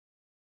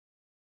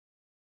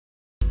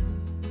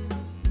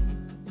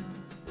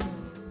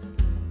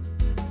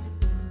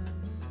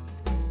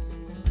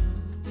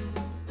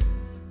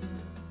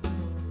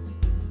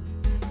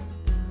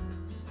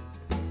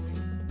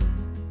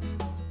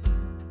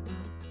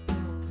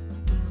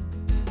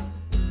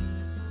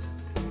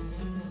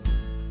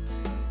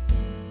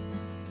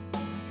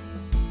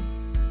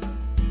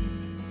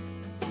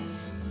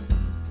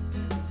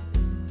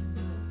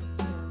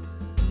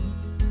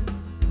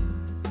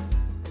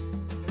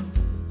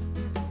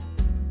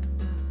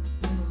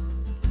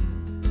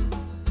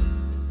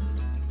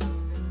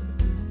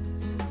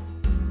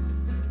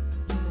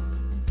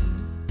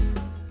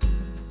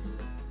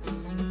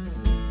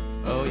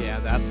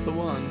 That's the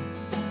one.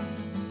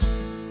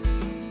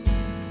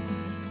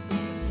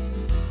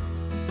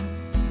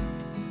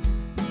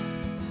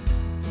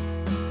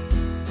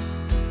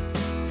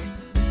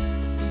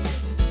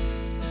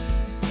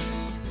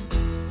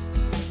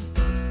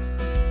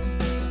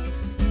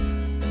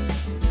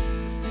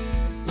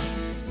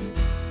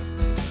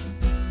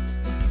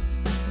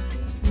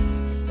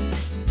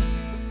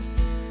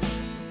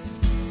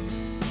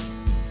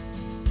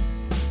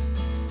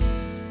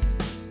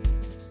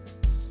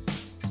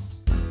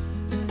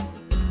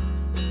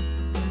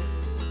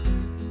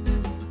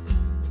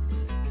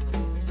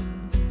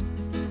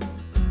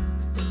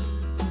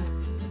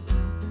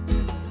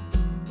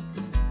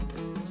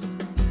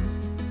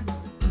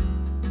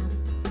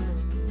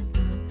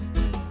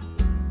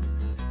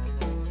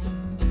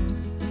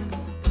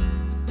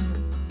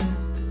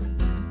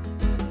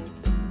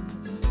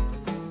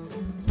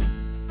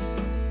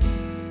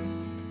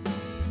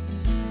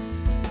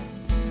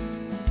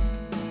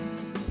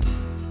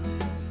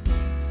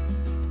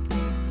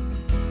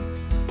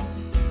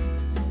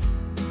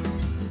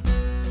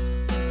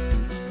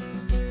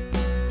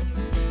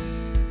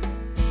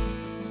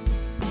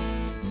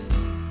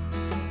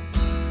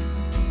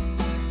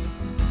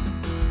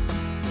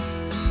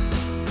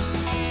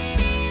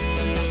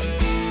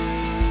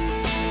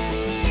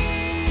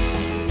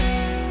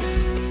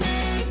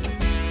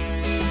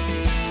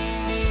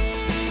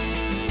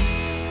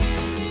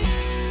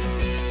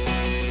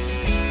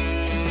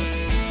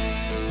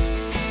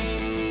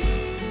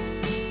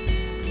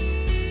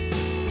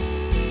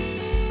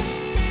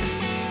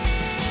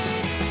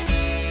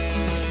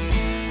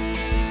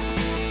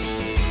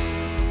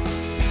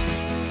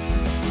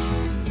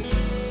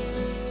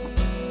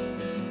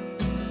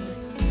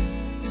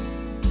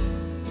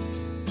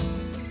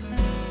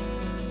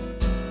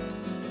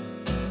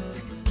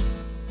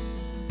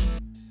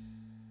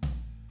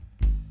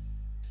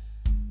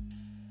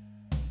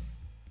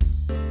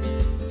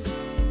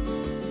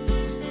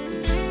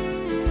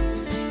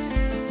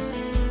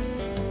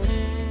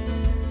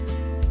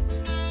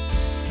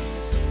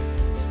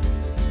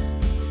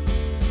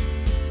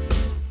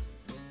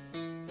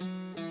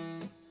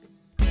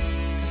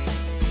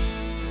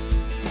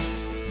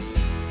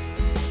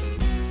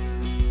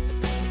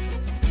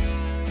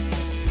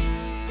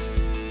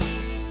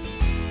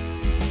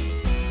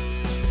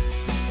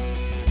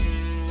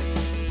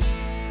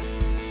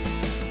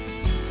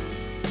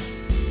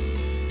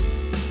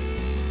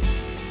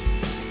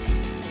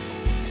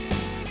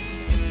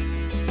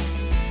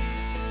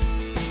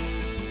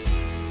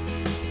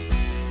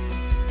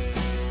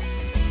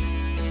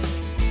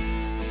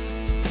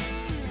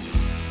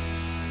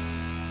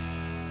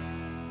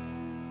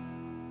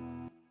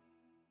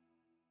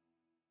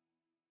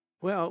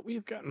 Well,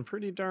 we've gotten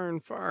pretty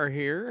darn far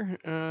here.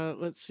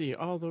 Let's see,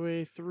 all the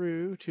way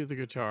through to the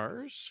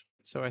guitars.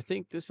 So I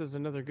think this is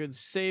another good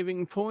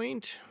saving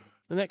point.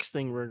 The next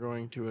thing we're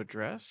going to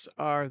address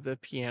are the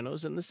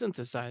pianos and the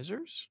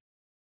synthesizers.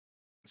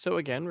 So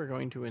again, we're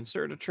going to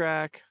insert a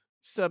track,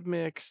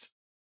 submix.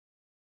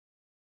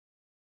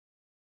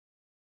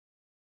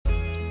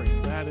 Let's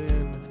bring that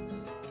in.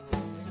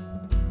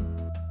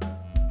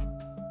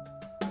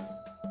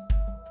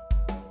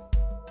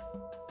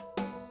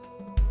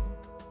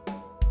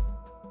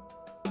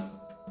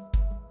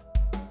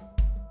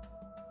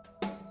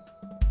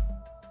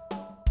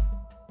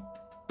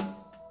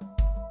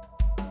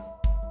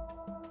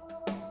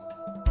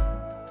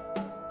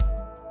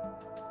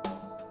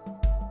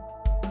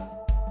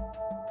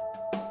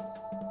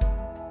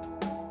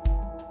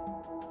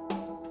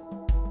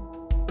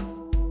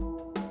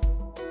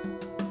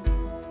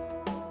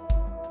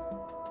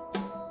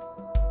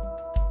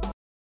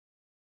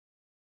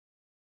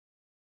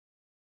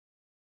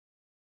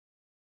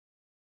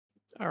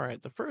 All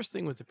right, the first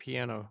thing with the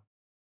piano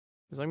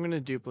is I'm going to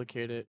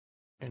duplicate it,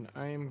 and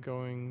I'm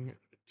going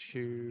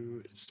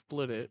to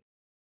split it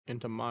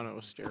into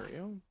mono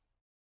stereo.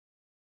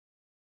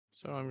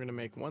 So I'm going to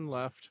make one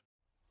left,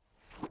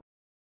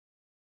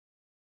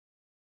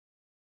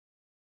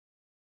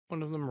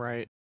 one of them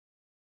right,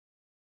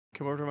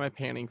 come over to my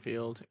panning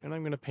field, and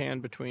I'm going to pan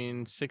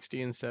between 60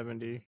 and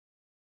 70.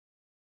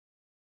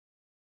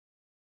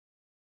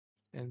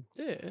 And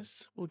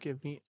this will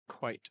give me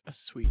quite a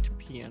sweet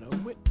piano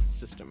width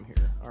system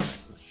here. All right,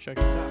 let's check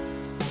this out.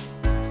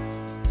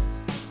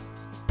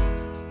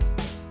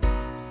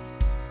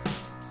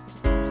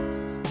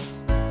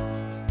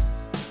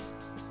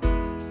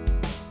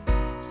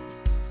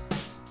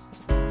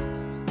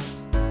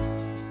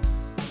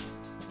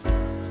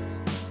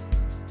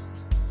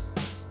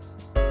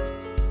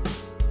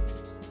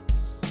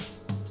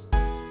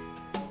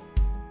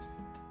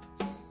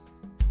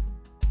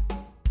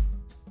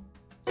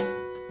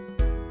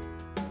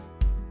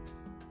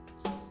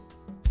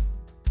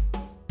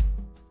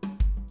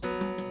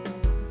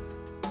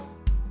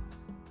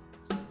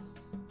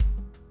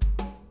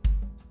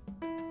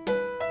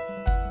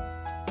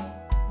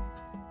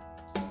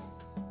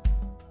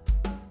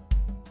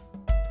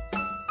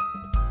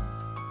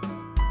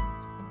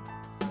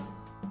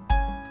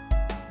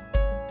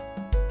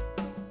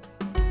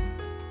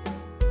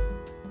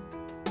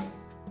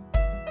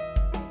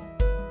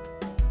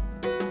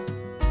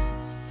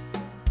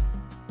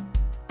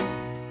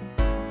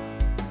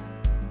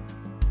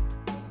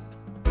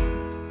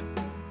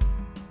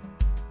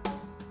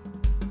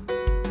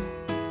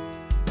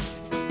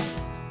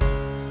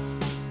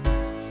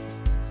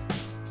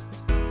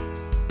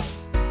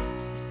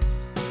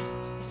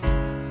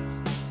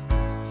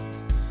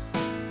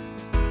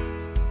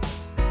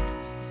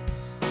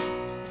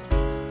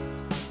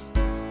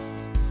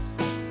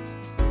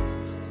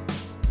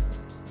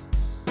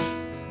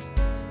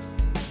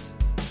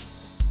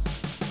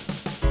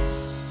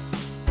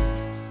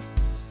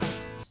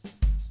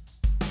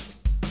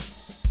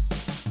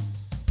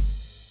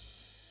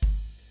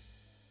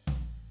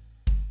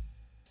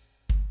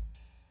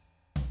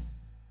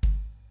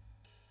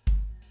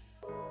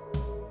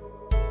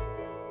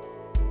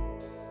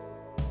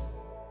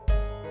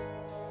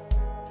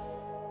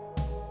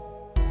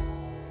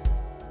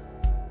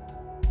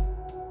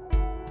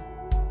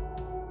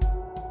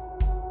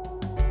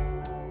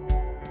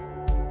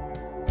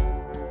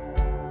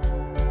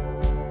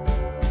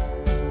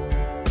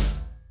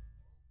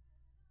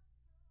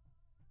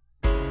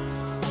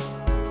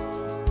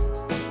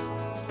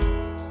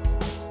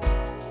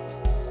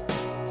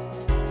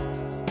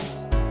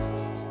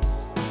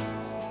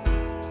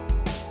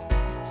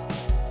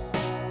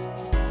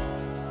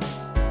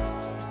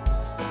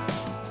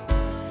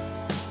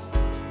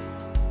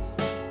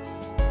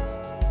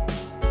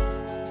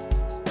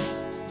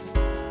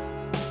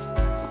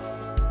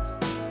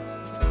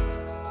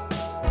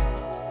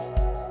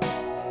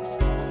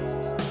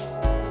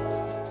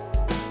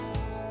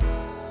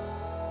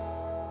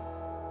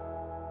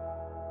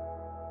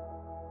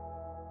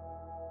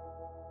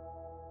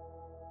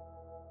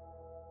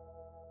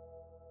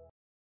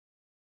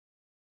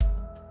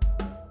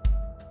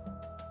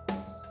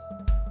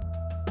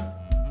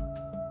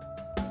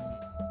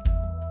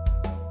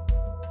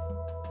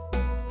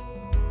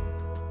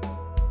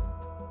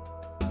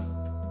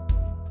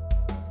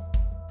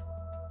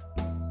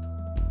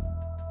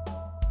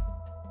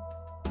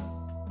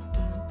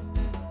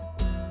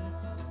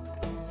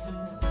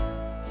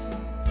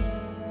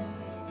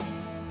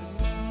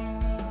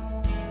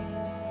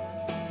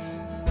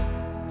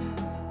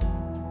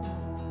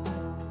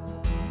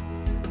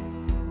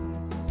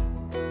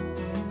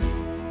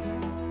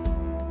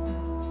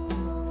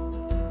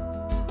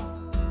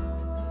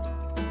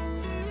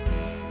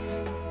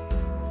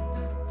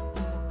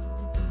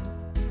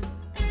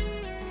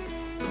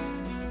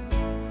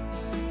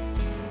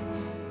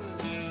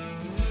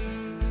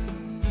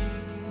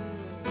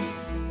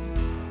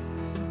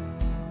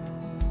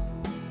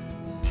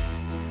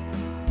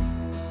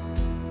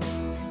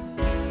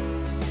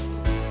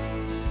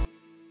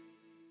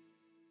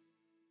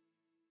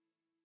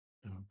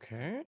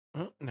 Okay.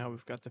 Oh, now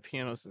we've got the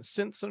pianos and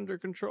synths under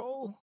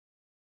control.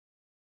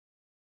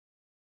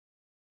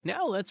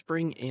 Now let's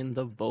bring in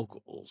the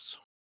vocals.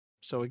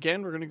 So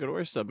again, we're going to go to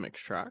our submix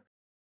track.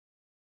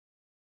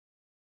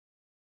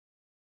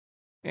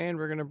 And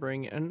we're going to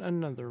bring in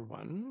another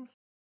one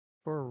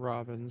for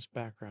Robin's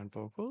background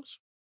vocals.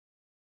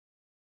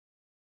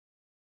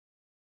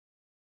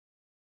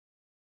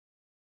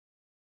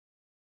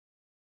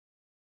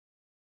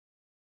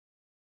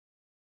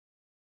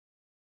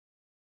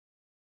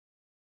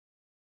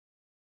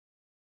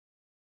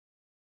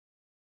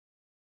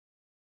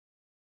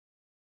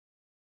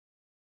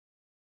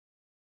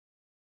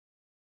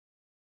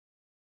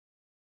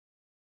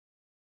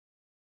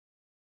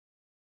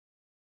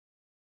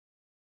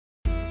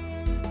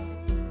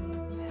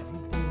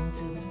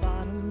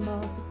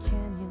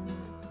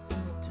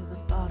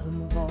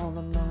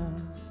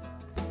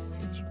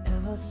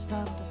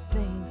 Stop to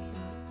think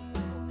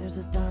there's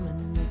a diamond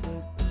in the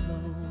dirt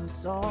below.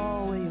 It's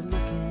all where you're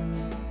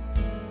looking.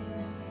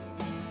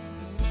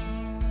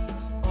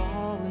 It's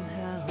all in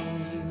how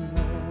you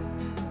know.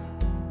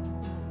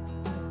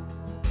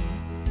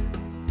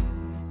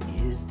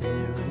 Is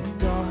there a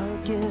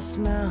darkest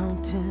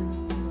mountain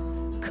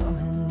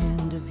coming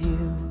into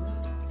view?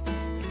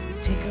 If we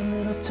take a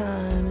little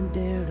time and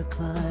dare to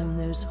climb,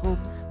 there's hope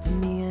for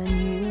me and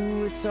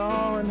you. It's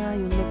all in how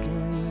you're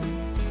looking.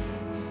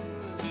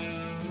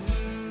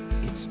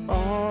 It's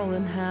all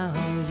in how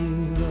you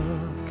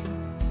look.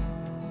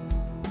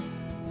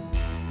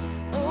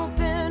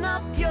 Open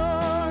up your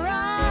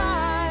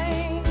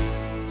eyes,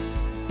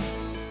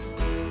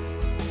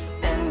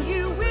 and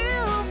you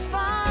will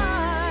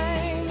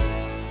find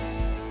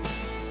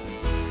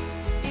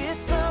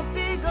it's a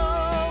big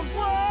old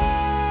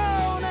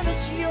world, and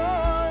it's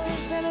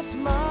yours and it's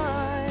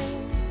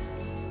mine.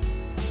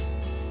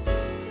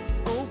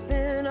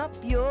 Open up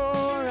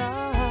your eyes.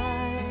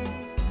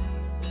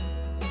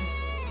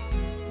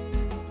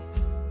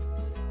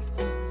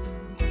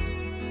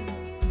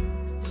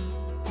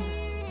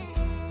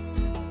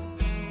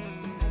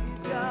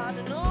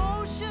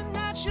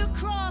 You're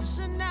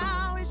crossing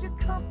now, is your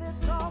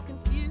compass all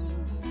confused?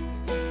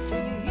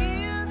 Can you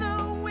hear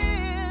the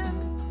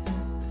wind,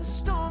 the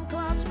storm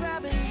clouds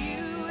grabbing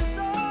you? It's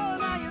all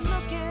how you're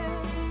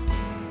looking.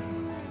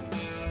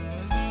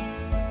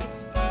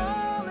 It's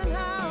all in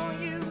how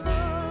you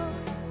look.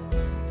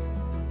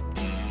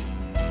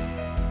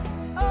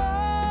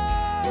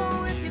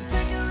 Oh, if you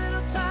take a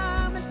little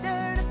time and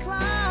dare to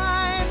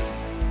climb,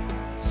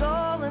 it's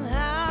all in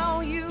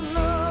how you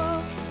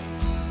look.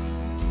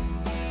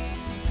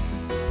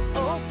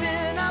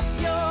 Open up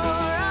your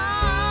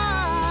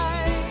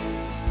eyes,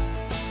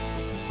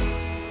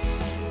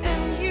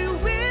 and you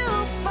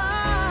will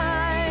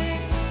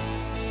find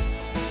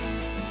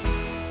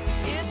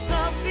it's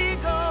a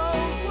big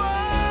old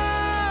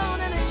world,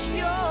 and it's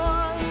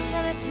yours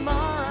and it's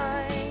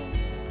mine.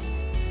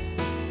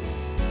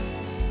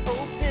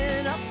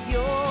 Open up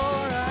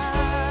your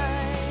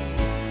eyes.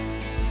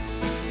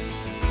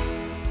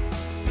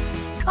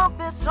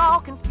 Compass all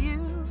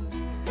confused.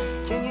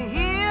 Can you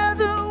hear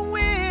the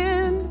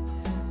wind?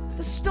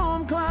 The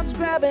storm clouds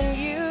grabbing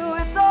you.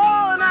 It's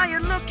all in how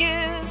you're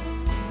looking.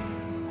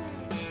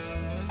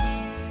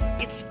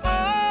 It's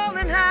all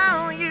in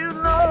how you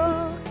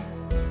look.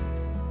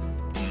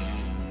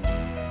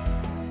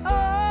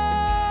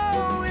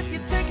 Oh, if you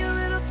take a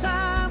little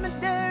time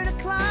and dare to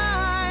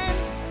climb,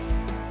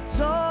 it's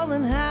all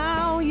in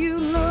how you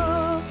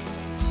look.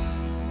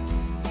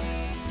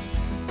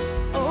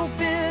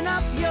 Open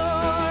up your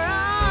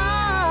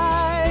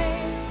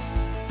eyes,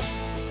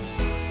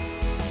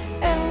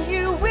 and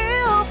you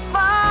will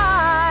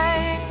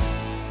find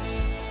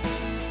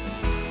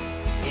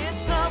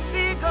it's a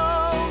big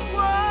old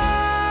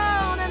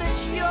world, and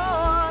it's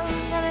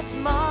yours and it's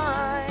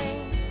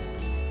mine.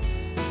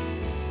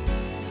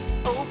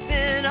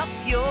 Open up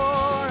your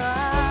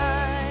eyes.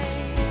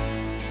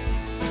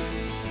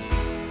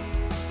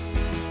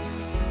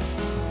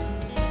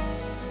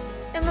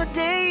 And the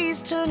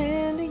days turn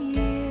into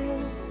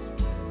years.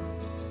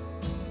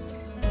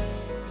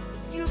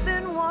 You've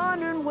been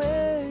wondering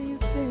where you've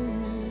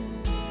been,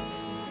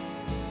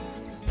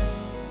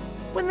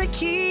 when the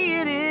key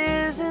it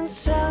is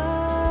inside.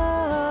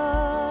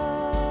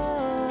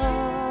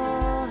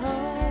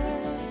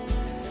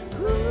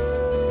 Ooh,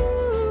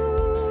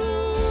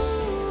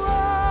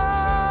 oh.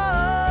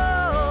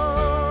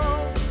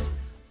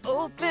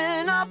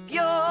 Open up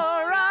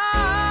your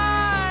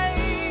eyes,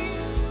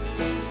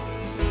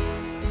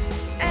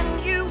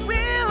 and you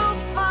will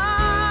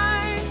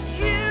find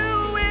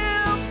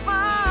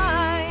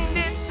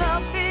it's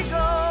a big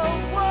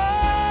old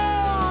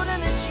world,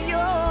 and it's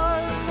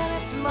yours and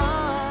it's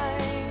mine.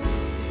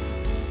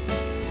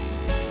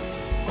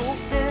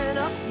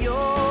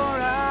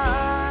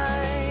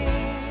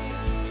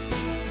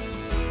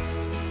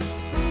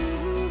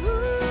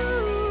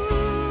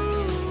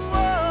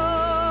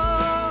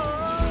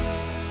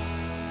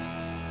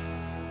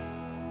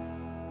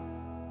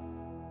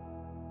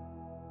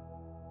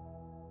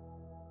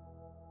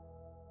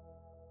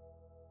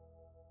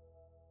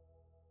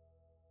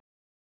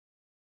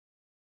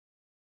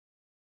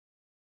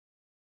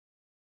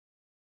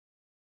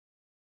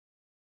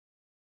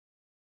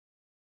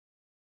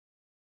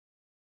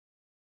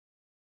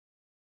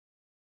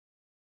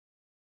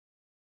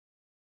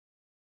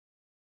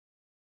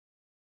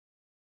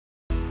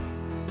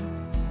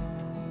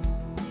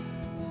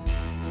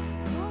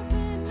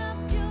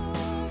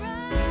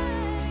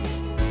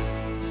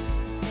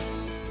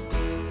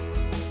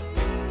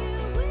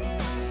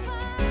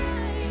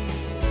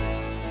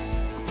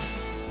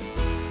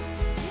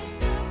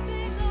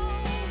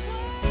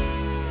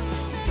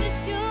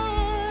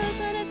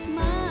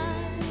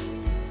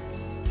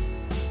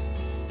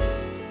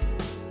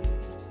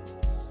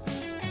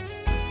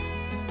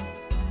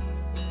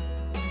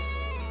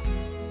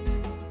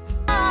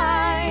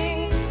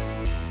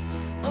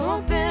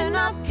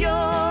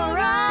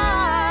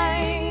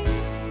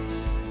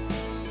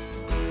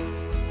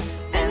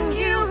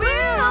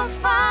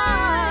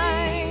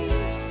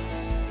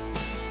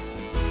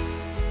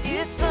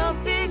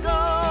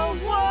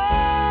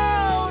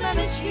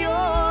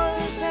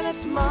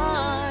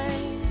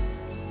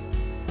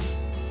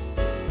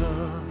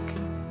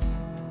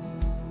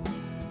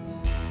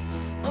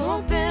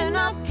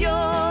 up your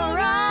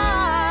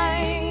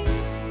eyes,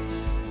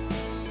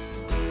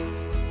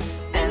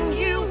 and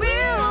you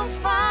will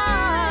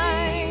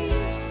find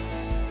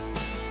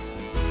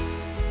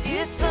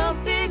it's a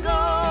big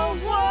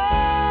old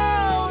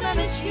world, and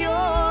it's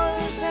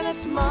yours and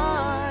it's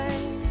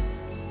mine.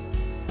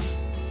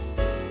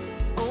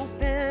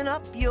 Open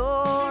up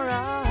your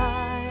eyes.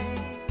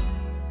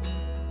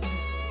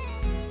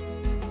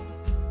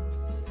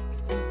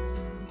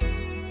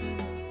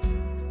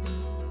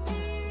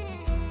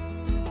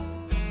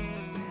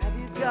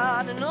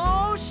 Got an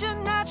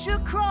ocean that you're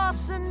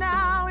crossing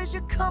now. Is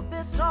your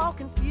compass all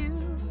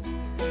confused?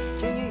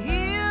 Can you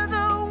hear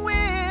the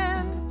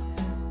wind?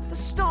 The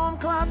storm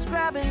clouds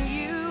grabbing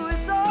you.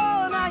 It's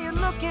all now you're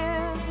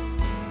looking.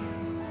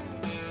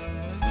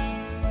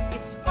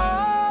 It's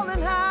all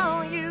in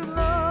how you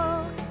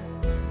look.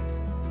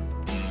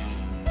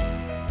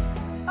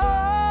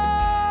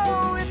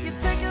 Oh, if you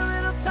take a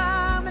little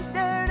time and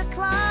dare to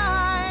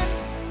climb,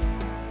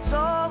 it's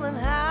all in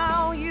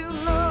how you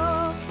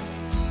look.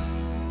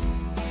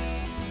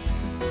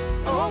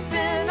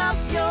 Open up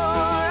your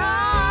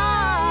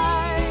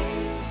eyes,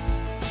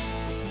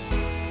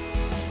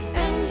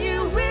 and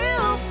you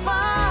will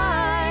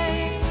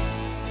find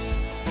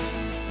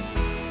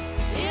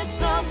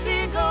it's a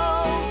big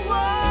old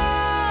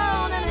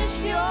world, and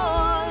it's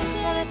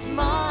yours and it's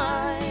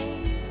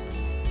mine.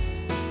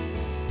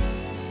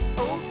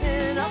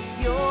 Open up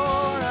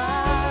your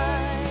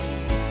eyes.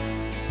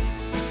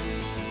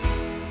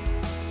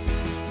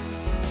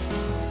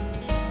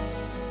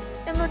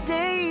 And the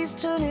days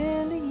turn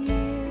into years.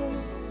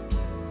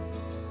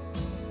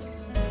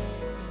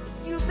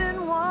 You've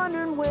been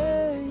wondering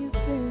where you've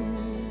been,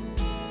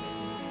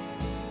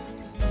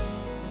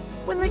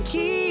 when the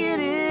key it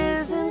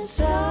is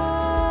inside.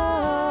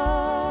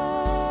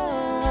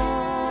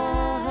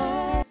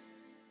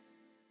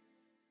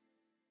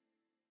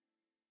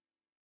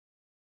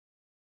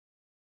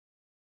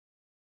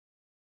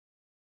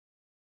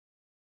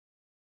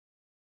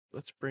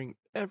 Let's bring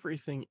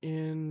everything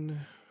in,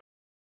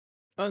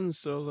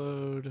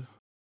 unsoloed,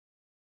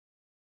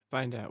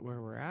 find out where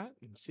we're at,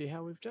 and see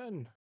how we've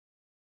done.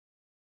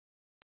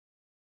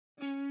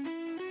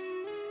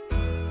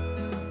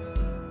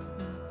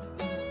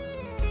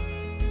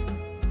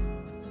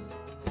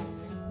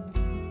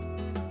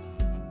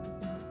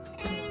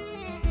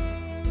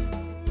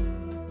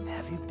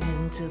 Have you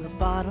been to the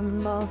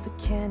bottom of the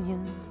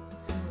canyon,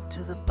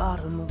 to the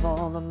bottom of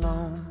all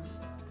alone?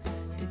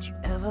 Did you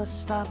ever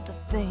stop to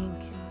think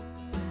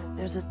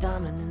there's a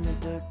diamond in the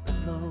dirt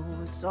below?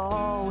 It's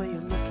all where you're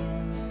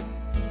looking.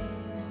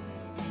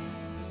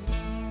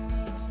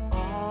 It's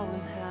all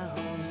in how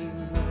you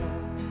look.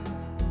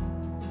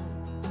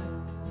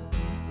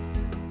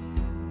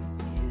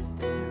 Is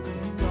there a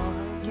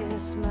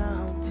darkest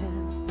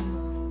mountain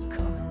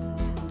coming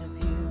into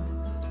view?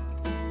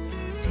 If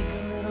you take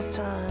a little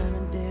time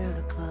and dare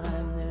to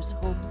climb, there's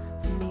hope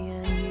for me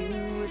and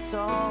you. It's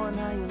all in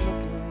how you're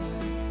looking.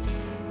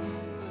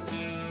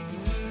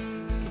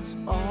 It's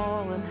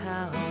all in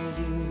how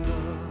you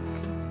look.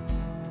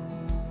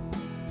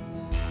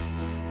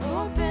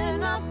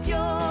 Open up your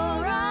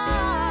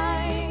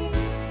eyes,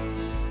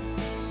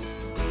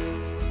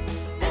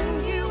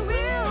 and you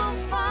will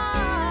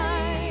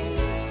find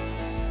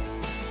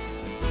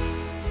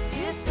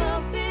it's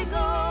a big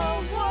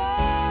old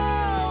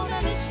world,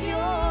 and it's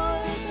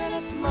yours and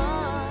it's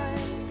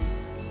mine.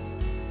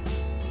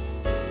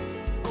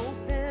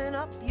 Open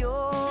up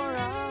your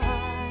eyes.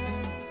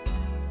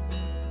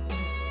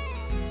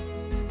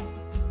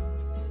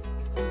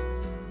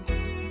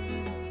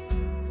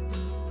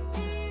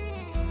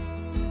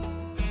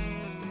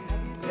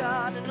 Have you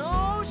got an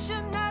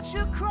ocean that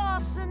you're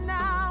crossing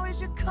now? Is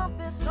your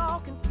compass all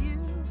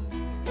confused?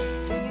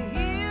 Can you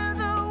hear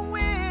the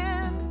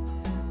wind?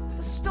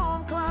 The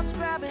storm clouds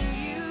grabbing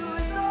you.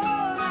 It's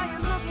all how you're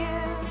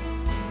looking.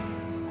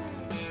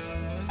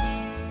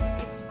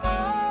 It's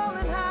all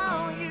in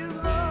how you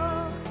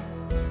look.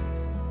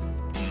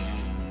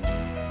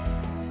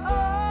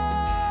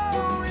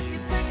 Oh, if you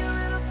take a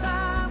little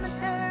time and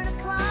dare to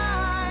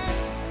climb,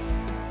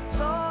 it's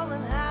all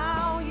in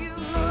how you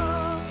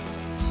look.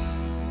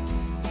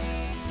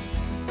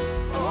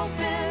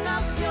 Open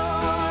up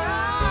your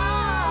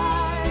eyes,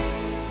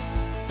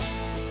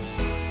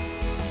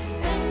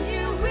 and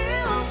you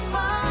will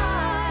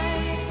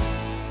find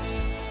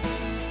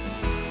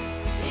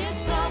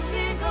it's a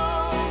big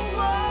old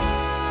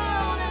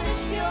world, and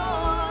it's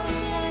yours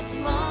and it's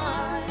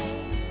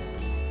mine.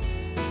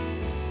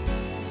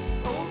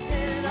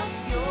 Open up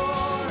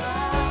your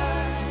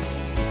eyes.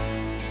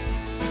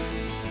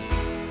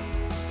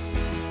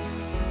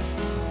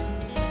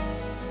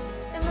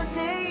 And the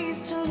days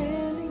turn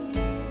into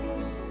years.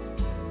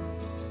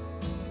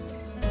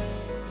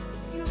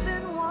 You've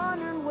been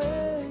wondering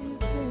where you've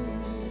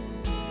been,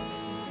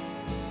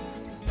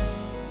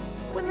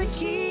 when the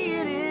key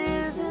it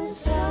is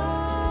inside.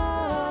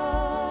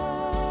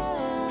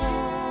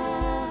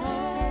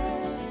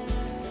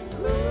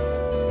 Ooh,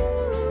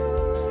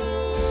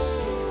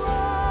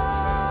 oh.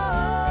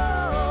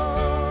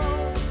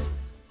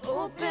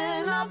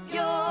 Open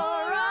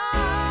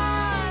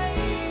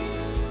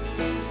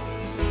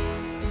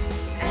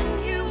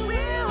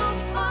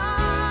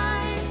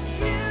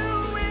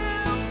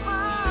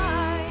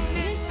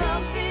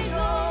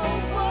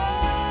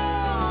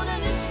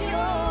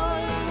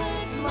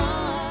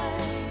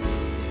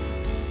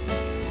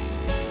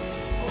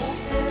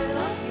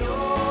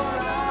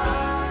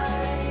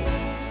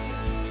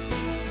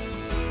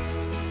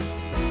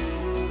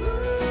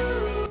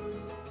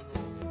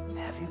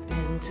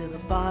to the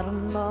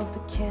bottom of the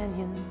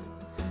canyon,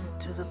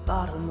 to the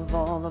bottom of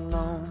all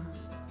alone?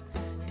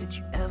 Did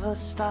you ever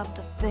stop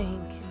to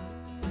think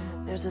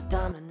there's a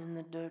diamond in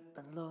the dirt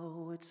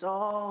below? It's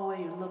all where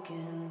you're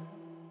looking.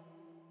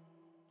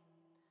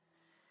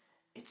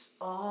 It's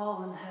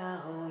all in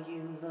how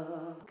you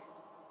look.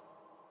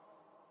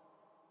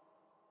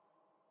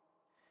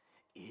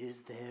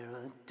 Is there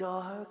a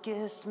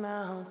darkest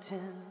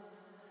mountain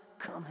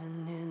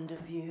coming into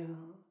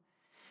view?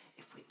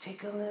 If we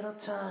take a little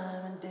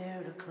time and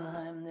dare to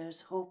climb,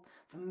 there's hope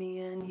for me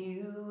and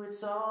you.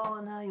 It's all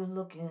in how you're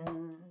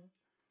looking.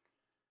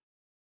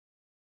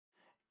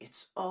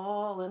 It's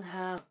all in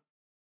how.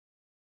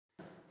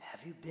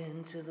 Have you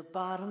been to the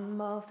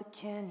bottom of the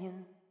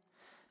canyon,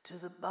 to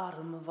the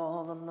bottom of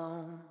all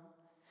alone?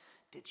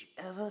 Did you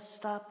ever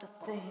stop to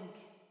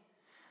think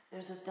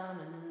there's a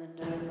diamond in the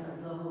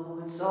dirt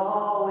below? It's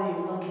all where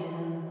you're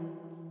looking.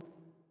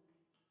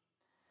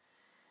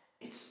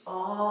 It's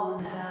all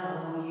in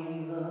how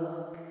you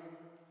look.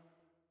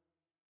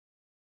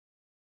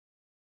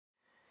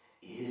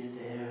 Is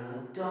there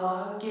a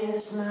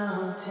darkest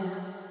mountain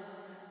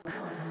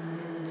coming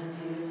into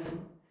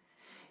view?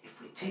 If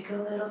we take a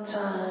little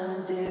time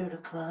and dare to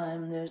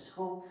climb, there's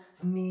hope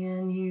for me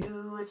and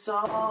you. It's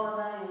all in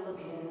how you're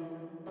looking.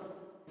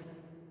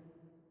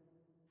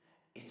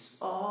 It's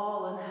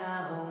all in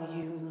how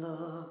you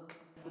look.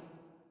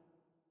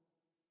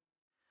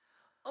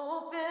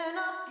 Open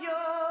up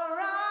your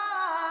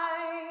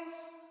eyes,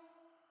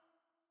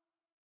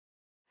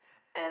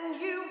 and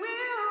you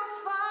will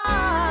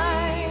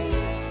find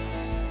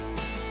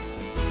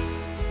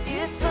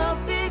it's a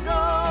big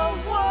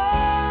old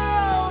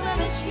world,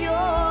 and it's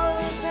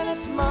yours and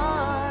it's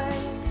mine.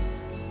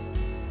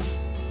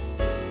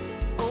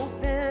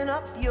 Open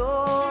up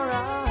your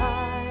eyes.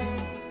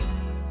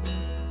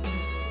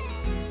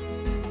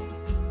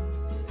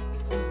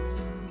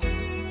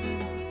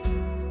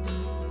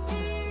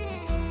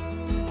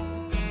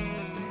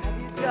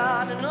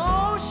 Got an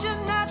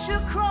ocean that you're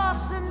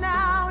crossing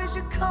now. Is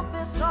your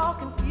compass all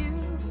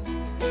confused?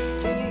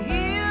 Can you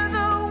hear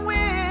the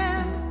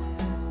wind?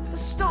 The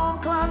storm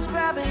clouds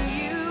grabbing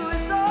you.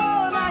 It's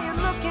all how you're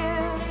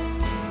looking.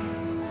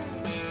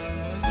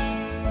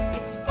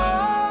 It's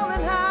all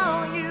in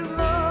how you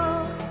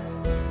look.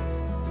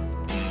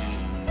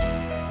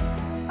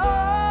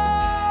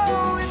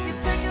 Oh, if you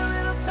take a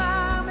little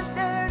time and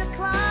dare to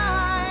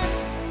climb,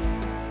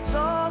 it's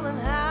all in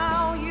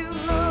how you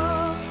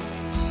look.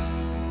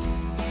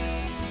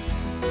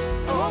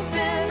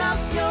 Open up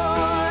your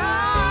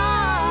eyes,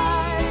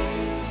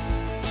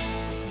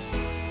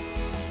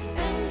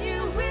 and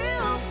you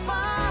will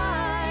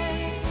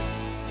find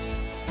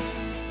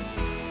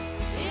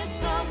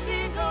it's a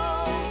big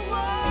old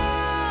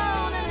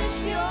world, and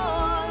it's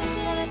yours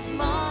and it's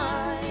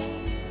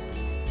mine.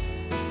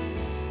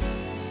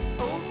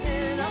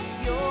 Open up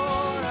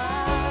your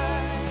eyes.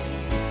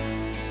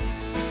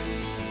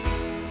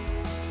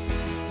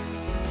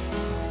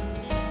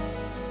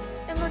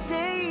 And the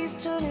days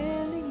turn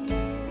into years.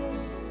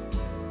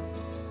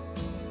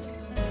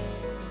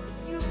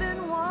 You've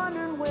been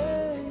wondering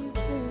where you've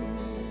been,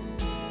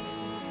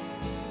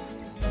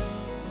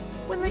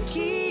 when the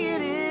key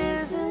it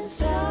is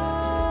inside.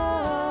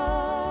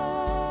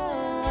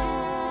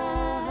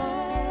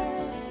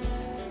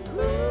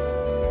 Ooh,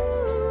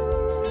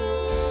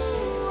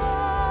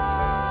 oh.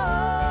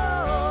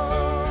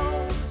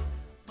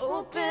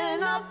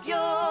 Open up your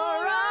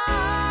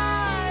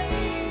eyes,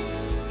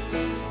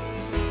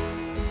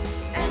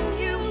 and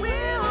you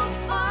will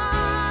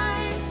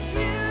find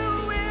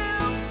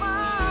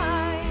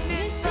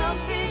it's a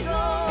big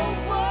old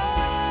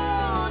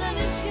world, and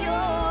it's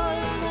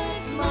yours and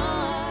it's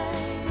mine.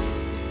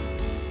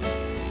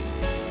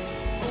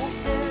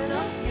 Open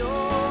up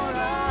your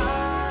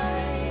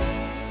eyes.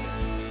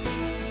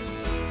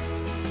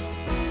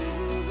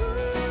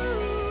 Ooh,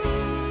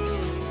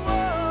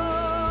 oh.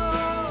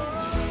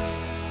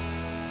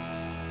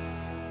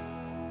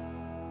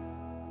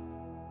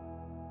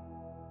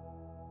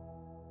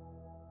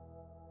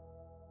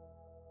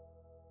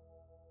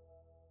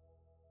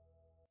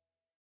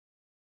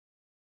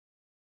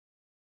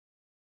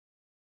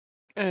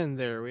 And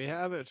there we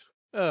have it.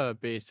 A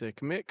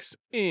basic mix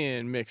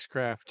in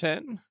Mixcraft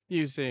 10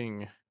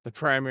 using the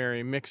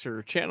primary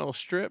mixer channel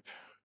strip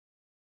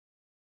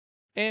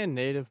and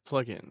native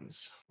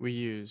plugins. We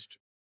used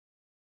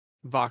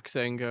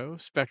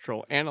Voxengo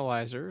Spectral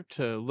Analyzer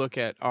to look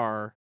at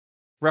our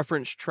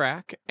reference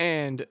track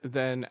and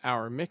then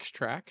our mix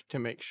track to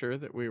make sure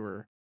that we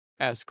were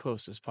as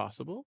close as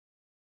possible.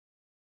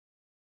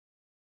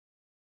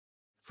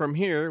 From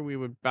here, we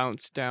would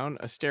bounce down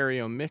a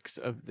stereo mix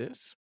of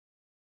this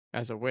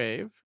as a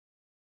wave.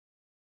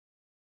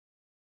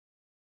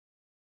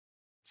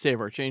 Save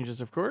our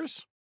changes, of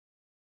course.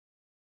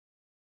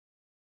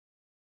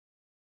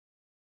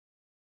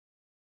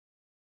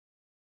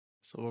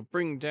 So we'll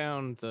bring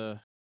down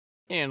the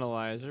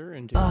analyzer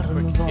and do a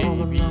quick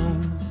A/B.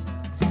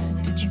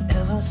 Did you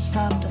ever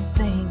stop to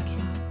think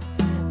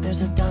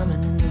there's a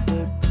diamond in the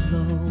dirt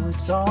below?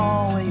 It's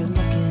all where you're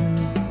looking.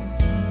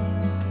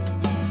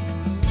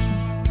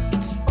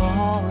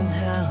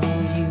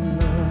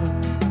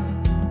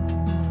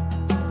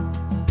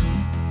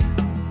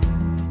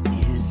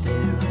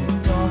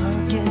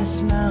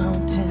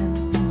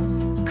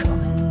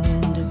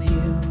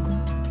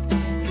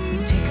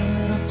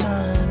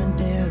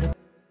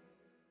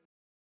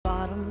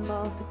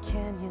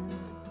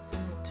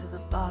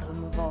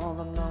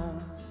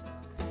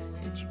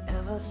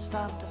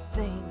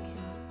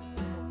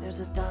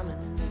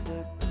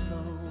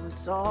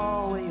 It's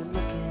all where you're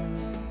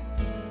looking.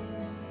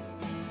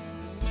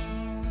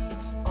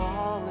 It's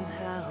all in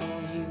how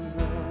you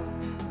look.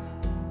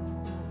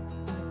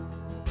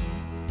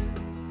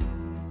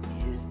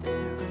 Is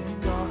there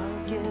a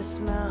darkest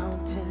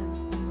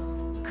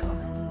mountain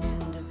coming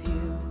into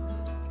view?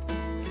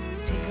 If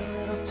we take a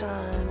little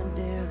time and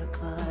dare to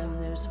climb,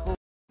 there's hope.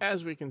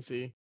 As we can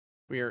see,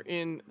 we are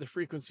in the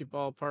frequency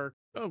ballpark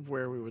of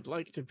where we would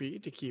like to be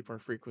to keep our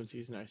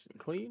frequencies nice and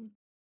clean.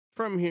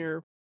 From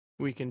here,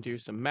 we can do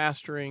some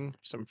mastering,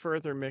 some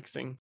further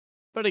mixing.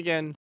 But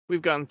again,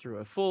 we've gone through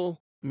a full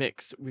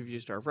mix. We've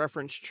used our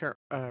reference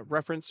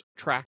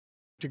track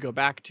to go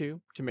back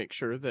to make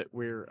sure that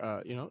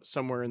we're,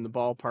 somewhere in the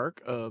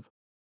ballpark of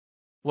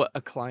what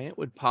a client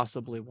would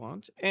possibly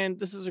want. And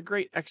this is a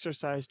great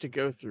exercise to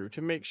go through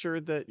to make sure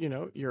that,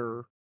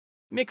 you're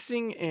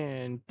mixing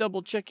and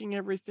double checking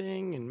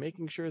everything and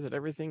making sure that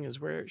everything is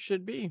where it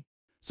should be.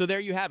 So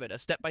there you have it, a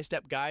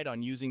step-by-step guide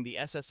on using the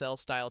SSL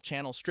Style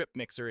channel strip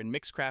mixer in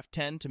Mixcraft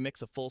 10 to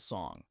mix a full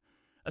song.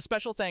 A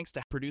special thanks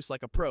to Produce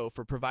Like a Pro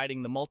for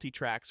providing the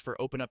multi-tracks for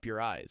Open Up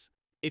Your Eyes.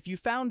 If you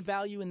found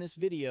value in this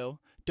video,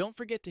 don't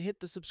forget to hit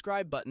the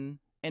subscribe button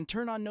and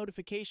turn on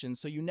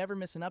notifications so you never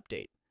miss an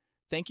update.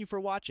 Thank you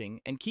for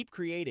watching and keep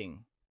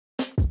creating.